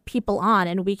can bring people on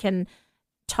and we can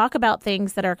talk about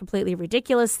things that are completely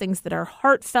ridiculous, things that are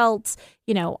heartfelt.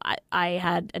 I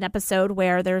had an episode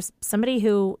where there's somebody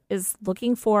who is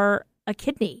looking for a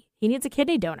kidney. He needs a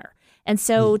kidney donor. And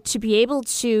so to be able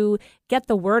to get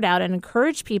the word out and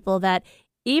encourage people that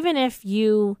even if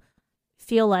you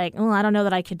feel like, oh, I don't know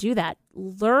that I could do that,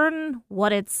 learn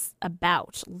what it's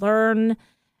about, learn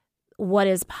what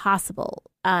is possible.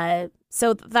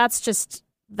 So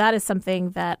that is something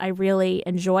that I really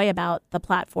enjoy about the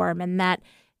platform, and that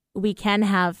we can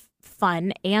have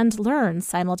fun and learn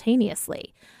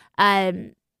simultaneously.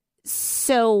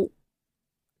 So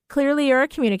clearly you're a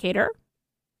communicator.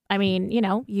 I mean,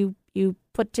 you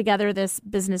put together this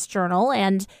business journal,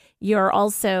 and you're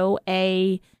also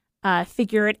a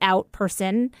figure it out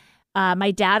person.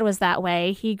 My dad was that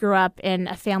way. He grew up in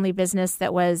a family business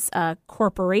that was a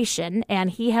corporation, and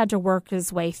he had to work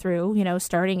his way through,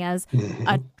 starting as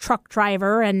a truck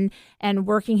driver and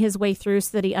working his way through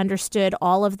so that he understood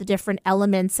all of the different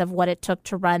elements of what it took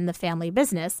to run the family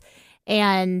business,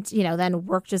 and, then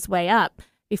worked his way up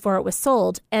before it was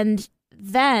sold. And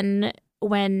then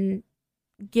when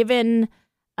given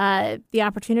the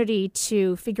opportunity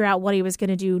to figure out what he was going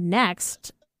to do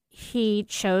next, he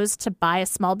chose to buy a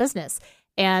small business.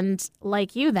 And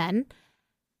like you then,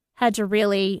 had to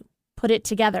really put it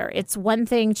together. It's one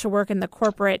thing to work in the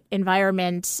corporate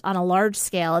environment on a large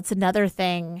scale. It's another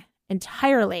thing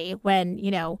entirely when,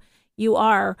 you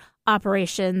are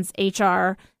operations,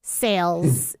 HR,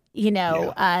 sales,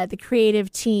 the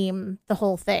creative team, the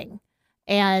whole thing.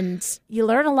 And you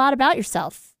learn a lot about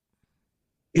yourself.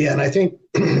 Yeah, and I think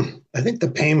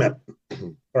the payment,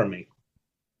 pardon me,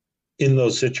 in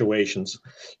those situations,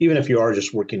 even if you are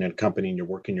just working in a company and you're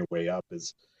working your way up,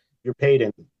 is you're paid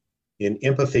in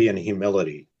empathy and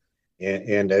humility.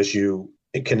 And as you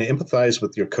can empathize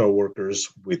with your coworkers,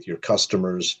 with your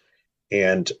customers,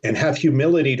 and have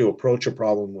humility to approach a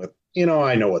problem with,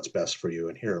 I know what's best for you,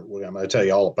 and here I'm going to tell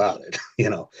you all about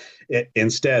it.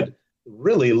 Instead,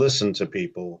 really listen to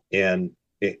people and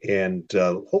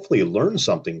hopefully learn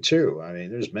something too. I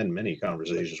mean, there's been many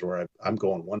conversations where I'm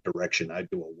going one direction, I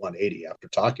do a 180 after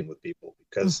talking with people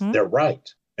because they're right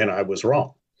and I was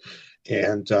wrong.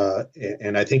 And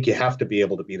I think you have to be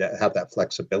able to have that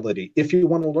flexibility if you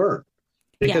want to learn,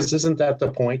 because isn't that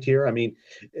the point here? I mean,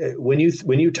 when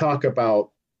you talk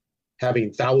about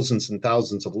having thousands and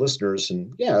thousands of listeners,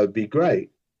 and it'd be great.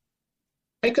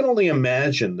 I can only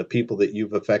imagine the people that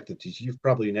you've affected that you've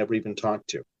probably never even talked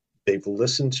to. They've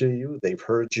listened to you, they've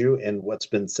heard you, and what's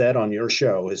been said on your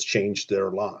show has changed their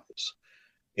lives.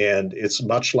 And it's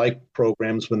much like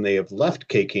programs when they have left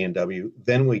KKNW,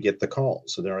 then we get the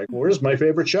calls. So they're like, where's my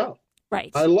favorite show? Right.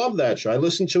 I love that show. I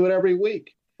listen to it every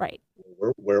week. Right.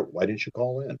 Why didn't you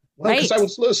call in? Well, because I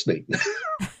was listening.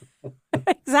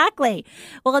 Exactly.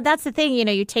 Well, that's the thing,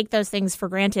 you take those things for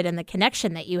granted and the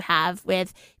connection that you have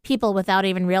with people without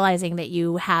even realizing that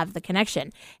you have the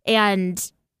connection.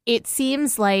 And it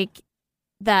seems like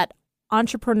that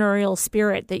entrepreneurial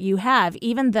spirit that you have,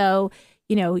 even though,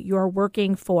 you're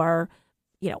working for,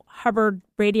 Hubbard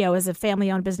Radio is a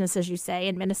family-owned business, as you say,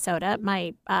 in Minnesota.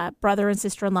 My brother and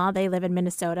sister-in-law, they live in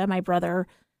Minnesota. My brother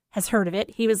has heard of it.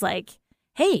 He was like,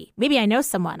 hey, maybe I know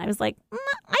someone. I was like,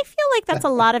 I feel like that's a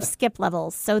lot of skip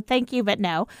levels. So thank you, but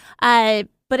no.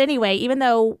 But anyway, even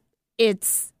though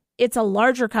it's a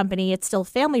larger company, it's still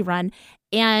family run.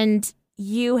 And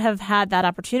you have had that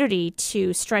opportunity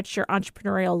to stretch your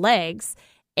entrepreneurial legs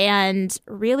and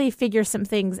really figure some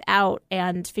things out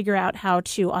and figure out how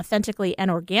to authentically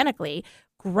and organically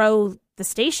grow the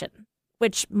station,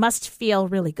 which must feel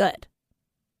really good.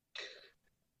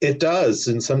 It does,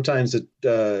 and sometimes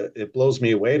it blows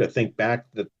me away to think back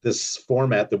that this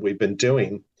format that we've been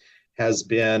doing has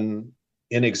been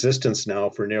in existence now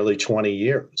for nearly 20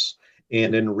 years.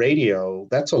 And in radio,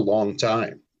 that's a long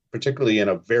time, particularly in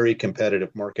a very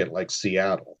competitive market like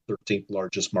Seattle, 13th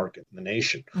largest market in the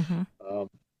nation.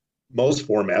 Most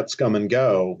formats come and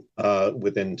go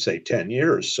within, say, 10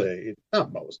 years,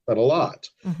 not most, but a lot.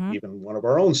 Even one of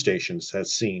our own stations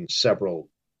has seen several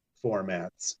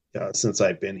formats since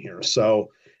I've been here. So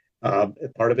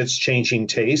part of it's changing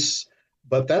tastes,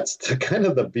 but that's kind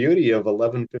of the beauty of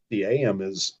 1150 AM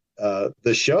is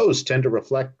the shows tend to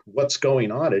reflect what's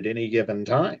going on at any given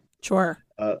time. Sure.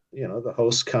 The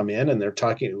hosts come in and they're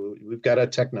talking. We've got a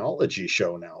technology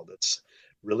show now that's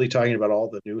really talking about all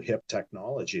the new hip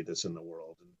technology that's in the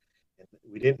world. And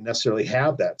we didn't necessarily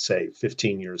have that, say,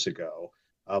 15 years ago.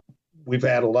 We've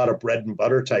had a lot of bread and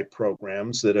butter type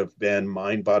programs that have been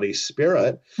mind, body,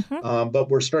 spirit, but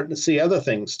we're starting to see other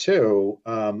things too.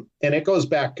 And it goes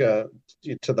back to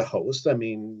the host. I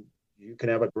mean, you can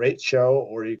have a great show,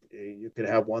 or you can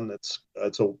have one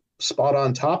it's a spot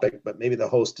on topic, but maybe the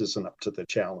host isn't up to the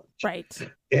challenge. Right.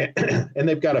 And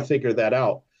they've got to figure that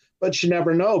out. But you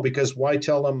never know, because why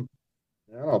tell them,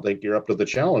 I don't think you're up to the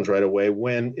challenge right away,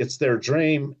 when it's their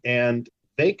dream and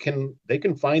they can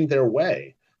find their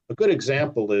way. A good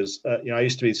example is, I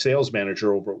used to be sales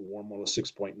manager over at Warm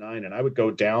 106.9, and I would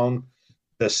go down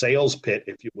the sales pit,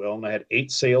 if you will, and I had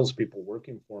 8 salespeople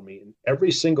working for me, and every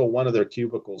single one of their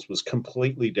cubicles was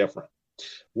completely different.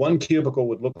 One cubicle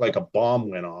would look like a bomb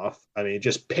went off. I mean,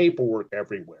 just paperwork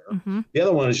everywhere. The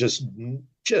other one is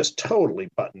just totally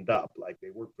buttoned up, like they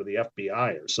work for the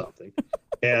FBI or something,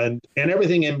 and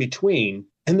everything in between.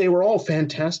 And they were all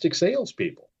fantastic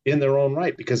salespeople in their own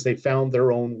right, because they found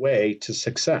their own way to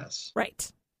success.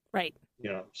 Right.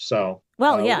 So.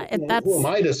 Well, who am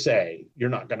I to say you're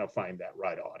not going to find that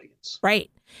right audience? Right.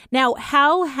 Now,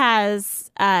 how has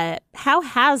the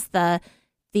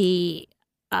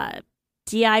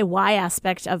DIY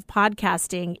aspect of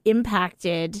podcasting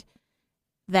impacted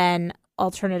then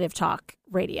alternative talk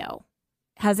radio?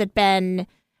 Has it been?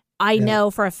 I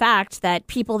know for a fact that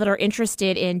people that are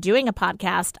interested in doing a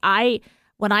podcast, I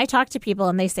when I talk to people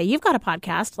and they say, you've got a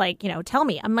podcast, like, tell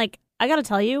me. I'm like, I got to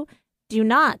tell you, do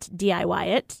not DIY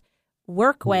it.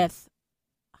 Work with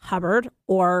Hubbard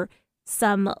or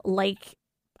some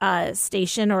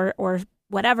station or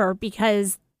whatever,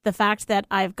 because the fact that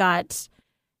I've got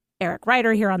Eric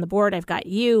Ryder here on the board, I've got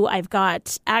you, I've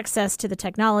got access to the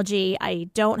technology, I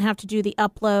don't have to do the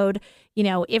upload.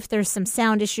 If there's some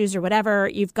sound issues or whatever,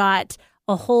 you've got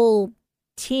a whole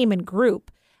team and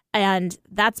group, and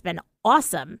that's been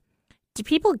awesome. Do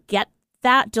people get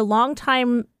that? Do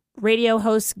longtime radio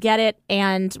hosts get it?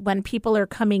 And when people are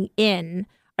coming in,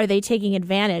 are they taking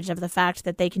advantage of the fact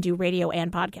that they can do radio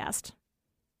and podcast?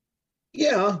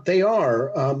 Yeah, they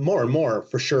are more and more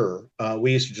for sure.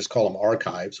 We used to just call them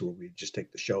archives, where we just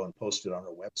take the show and post it on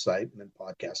our website, and then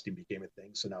podcasting became a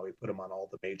thing. So now we put them on all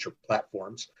the major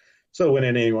platforms. So when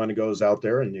anyone goes out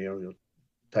there and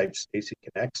type Stacy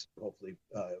Connects, hopefully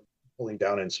pulling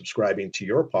down and subscribing to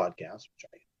your podcast, which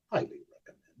I highly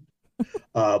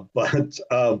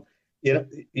recommend.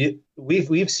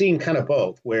 We've seen kind of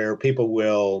both, where people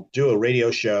will do a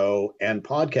radio show and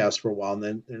podcast for a while, and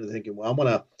then they're thinking, well, I'm going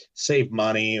to save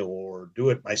money or do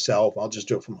it myself. I'll just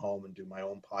do it from home and do my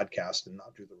own podcast and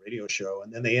not do the radio show.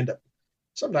 And then they end up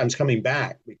sometimes coming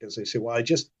back because they say, well, I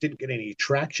just didn't get any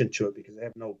traction to it because I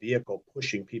have no vehicle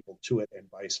pushing people to it, and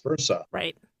vice versa.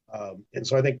 Right. And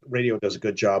so I think radio does a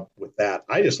good job with that.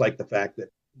 I just like the fact that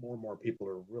more and more people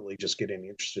are really just getting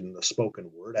interested in the spoken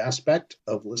word aspect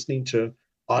of listening to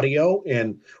audio.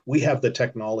 And we have the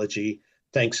technology,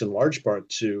 thanks in large part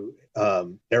to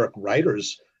Eric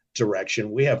Ryder's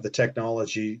direction. We have the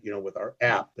technology, with our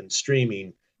app and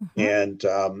streaming and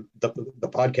the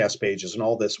podcast pages and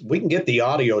all this. We can get the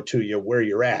audio to you where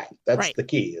you're at. That's right. The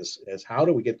key is how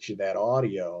do we get you that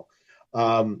audio?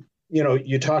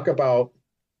 You talk about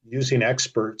using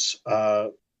experts.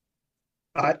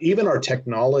 Even our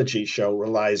technology show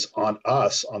relies on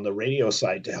us on the radio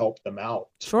side to help them out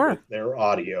with their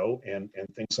audio and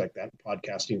things like that,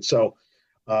 podcasting. So,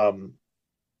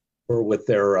 or with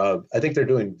their, I think they're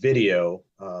doing video.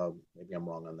 Maybe I'm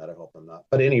wrong on that. I hope I'm not.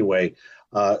 But anyway,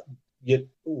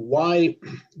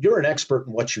 you're an expert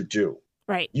in what you do.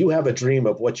 Right. You have a dream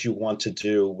of what you want to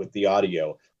do with the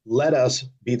audio. Let us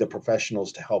be the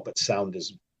professionals to help it sound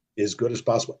as good as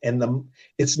possible. And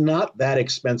it's not that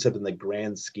expensive in the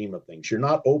grand scheme of things. You're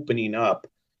not opening up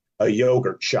a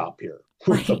yogurt shop here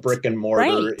with a brick and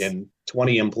mortar and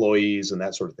 20 employees and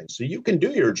that sort of thing. So you can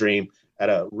do your dream at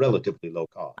a relatively low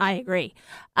cost. I agree.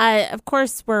 Of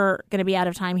course, we're going to be out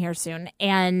of time here soon.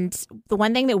 And the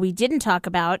one thing that we didn't talk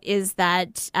about is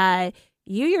that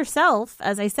you yourself,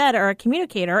 as I said, are a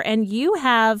communicator, and you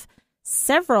have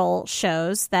several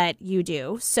shows that you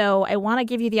do. So I want to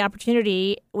give you the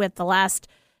opportunity with the last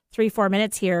 3-4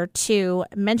 minutes here to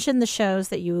mention the shows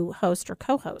that you host or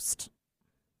co-host.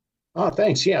 Oh,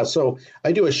 thanks. Yeah. So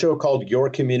I do a show called Your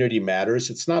Community Matters.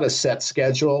 It's not a set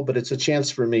schedule, but it's a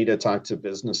chance for me to talk to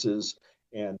businesses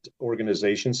and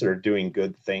organizations that are doing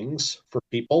good things for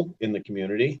people in the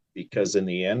community. Because in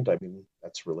the end,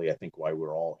 that's really, I think, why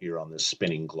we're all here on this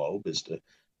spinning globe, is to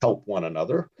help one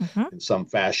another in some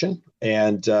fashion.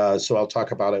 And so I'll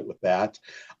talk about it with that.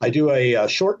 I do a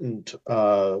shortened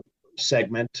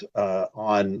segment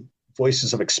on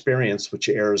Voices of Experience, which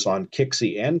airs on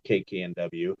KIXI and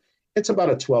KKNW. It's about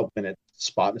a 12-minute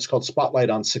spot, and it's called Spotlight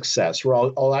on Success, where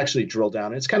I'll actually drill down.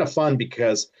 And it's kind of fun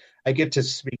because I get to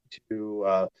speak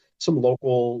to some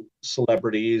local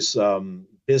celebrities,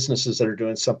 businesses that are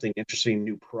doing something interesting,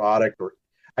 new product, or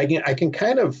I can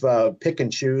kind of pick and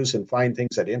choose and find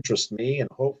things that interest me, and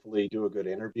hopefully do a good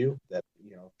interview that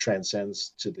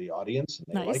transcends to the audience and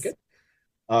they like it.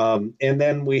 And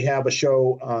then we have a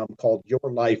show called Your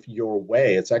Life, Your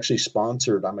Way. It's actually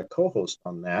sponsored. I'm a co-host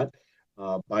on that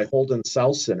by Holden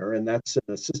South Center, and that's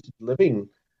an assisted living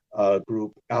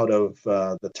group out of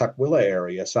the Tukwila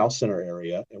area, South Center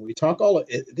area. And we talk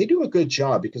they do a good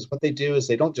job, because what they do is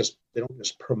they don't just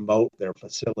promote their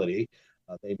facility.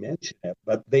 They mention it,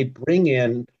 but they bring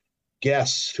in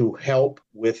guests who help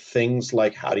with things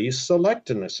like, how do you select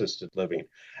an assisted living?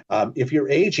 If you're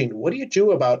aging, what do you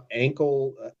do about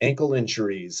ankle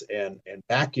injuries and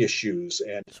back issues?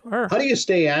 And how do you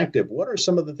stay active? What are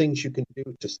some of the things you can do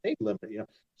to stay limited?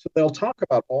 So they'll talk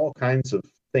about all kinds of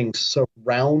things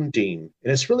surrounding,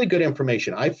 and it's really good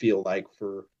information, I feel like,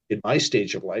 in my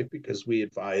stage of life, because we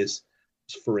advise,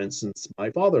 for instance, my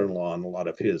father-in-law on a lot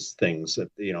of his things at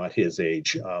his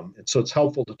age. And so it's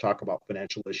helpful to talk about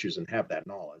financial issues and have that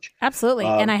knowledge. Absolutely.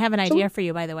 And I have an idea for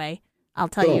you, by the way. I'll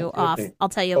tell you off. Okay. I'll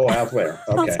tell you. Off later.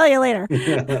 Okay. I'll tell you later.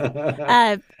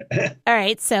 All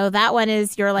right. So that one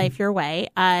is Your Life, Your Way.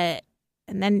 And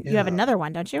then you have another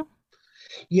one, don't you?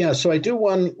 Yeah, so I do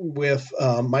one with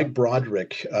Mike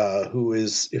Broderick, who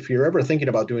is, if you're ever thinking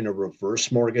about doing a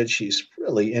reverse mortgage, he's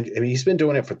really, I mean, he's been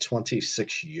doing it for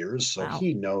 26 years, so Wow.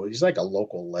 he knows, he's like a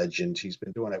local legend. He's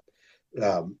been doing it.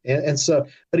 And so,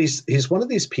 but he's one of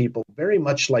these people, very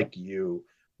much like you,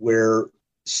 where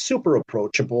super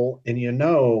approachable, and you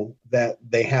know that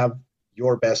they have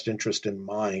your best interest in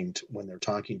mind when they're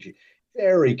talking to you.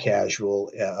 Very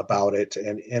casual about it,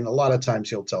 and a lot of times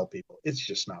he'll tell people it's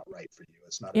just not right for you.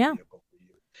 It's not a Yeah, vehicle for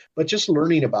you. But just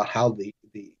learning about how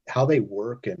how they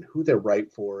work and who they're right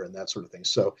for and that sort of thing.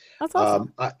 So that's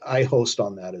awesome. I host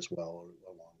on that as well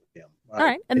along with him. All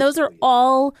right. And those are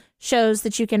all shows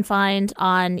that you can find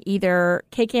on either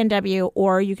KKNW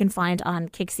or you can find on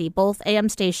Kixie, both AM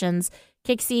stations.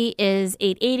 Kixie is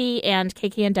 880 and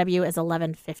KKNW is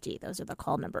 1150. Those are the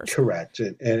call numbers. Correct.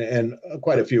 And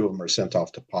quite a few of them are sent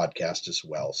off to podcast as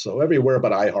well. So everywhere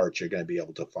but iHeart, you're going to be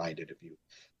able to find it if you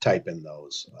type in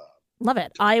those. Love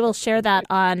it. I will share that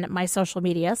on my social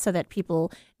media so that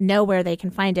people know where they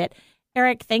can find it.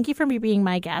 Eric, thank you for being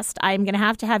my guest. I'm going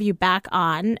to have you back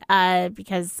on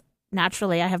because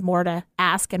naturally I have more to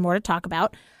ask and more to talk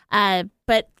about.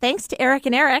 But thanks to Eric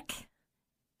and Eric.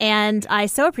 And I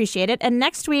so appreciate it. And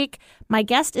next week, my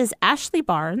guest is Ashley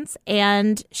Barnes,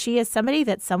 and she is somebody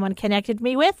that someone connected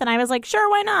me with. And I was like, sure,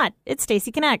 why not? It's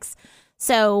Stacy Connects.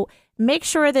 So make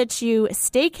sure that you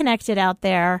stay connected out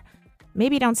there.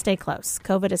 Maybe don't stay close.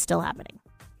 COVID is still happening.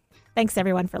 Thanks,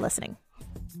 everyone, for listening.